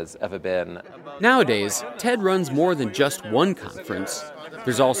there's ever been. Nowadays, TED runs more than just one conference.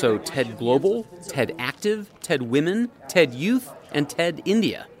 There's also TED Global, TED Active, TED Women, TED Youth, and TED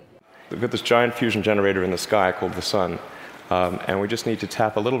India. We've got this giant fusion generator in the sky called the sun. And we just need to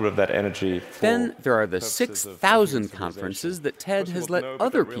tap a little bit of that energy. Then there are the 6,000 conferences that TED has let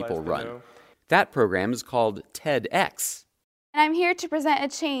other people run. That program is called TEDx. And I'm here to present a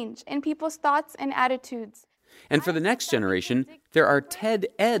change in people's thoughts and attitudes. And for the next generation, there are TED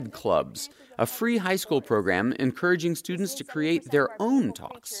Ed Clubs, a free high school program encouraging students to create their own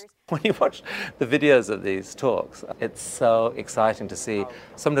talks. When you watch the videos of these talks, it's so exciting to see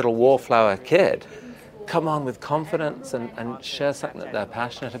some little wallflower kid come on with confidence and share something that they're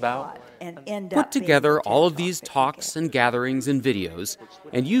passionate about. Put together all of these talks and gatherings and videos,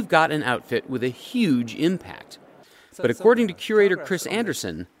 and you've got an outfit with a huge impact. But according to curator Chris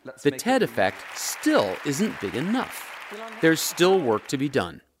Anderson, the TED effect still isn't big enough. There's still work to be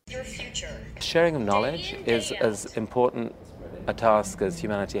done. Sharing of knowledge is as important a task as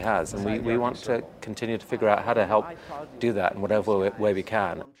humanity has, and we want to continue to figure out how to help do that in whatever way we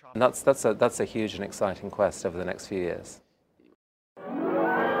can. And that's a huge and exciting quest over the next few years.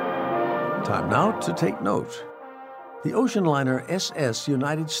 Time now to take note. The ocean liner SS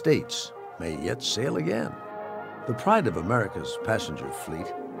United States may yet sail again. The pride of America's passenger fleet,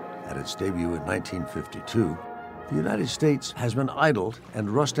 at its debut in 1952, the United States has been idled and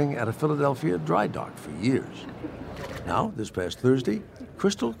rusting at a Philadelphia dry dock for years. Now, this past Thursday,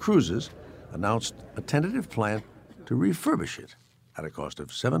 Crystal Cruises announced a tentative plan to refurbish it at a cost of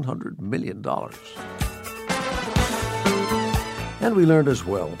 $700 million. And we learned as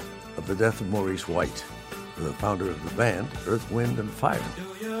well of the death of Maurice White, the founder of the band Earth, Wind and Fire.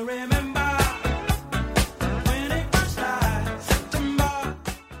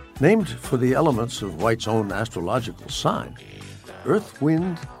 Named for the elements of White's own astrological sign, Earth,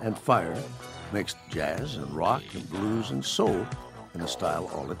 Wind and Fire mixed jazz and rock and blues and soul in a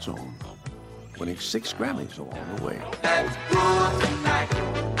style all its own, winning 6 Grammys along the way.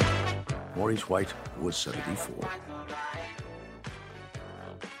 Maurice White was 74.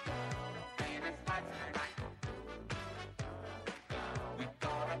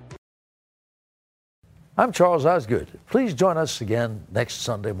 I'm Charles Osgood. Please join us again next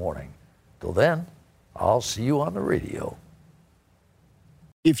Sunday morning. Till then, I'll see you on the radio.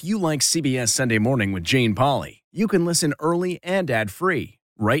 If you like CBS Sunday Morning with Jane Pauley, you can listen early and ad-free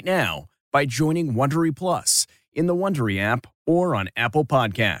right now by joining Wondery Plus in the Wondery app or on Apple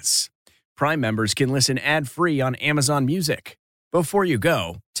Podcasts. Prime members can listen ad-free on Amazon Music. Before you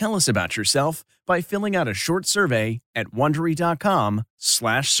go, tell us about yourself by filling out a short survey at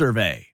Wondery.com/survey.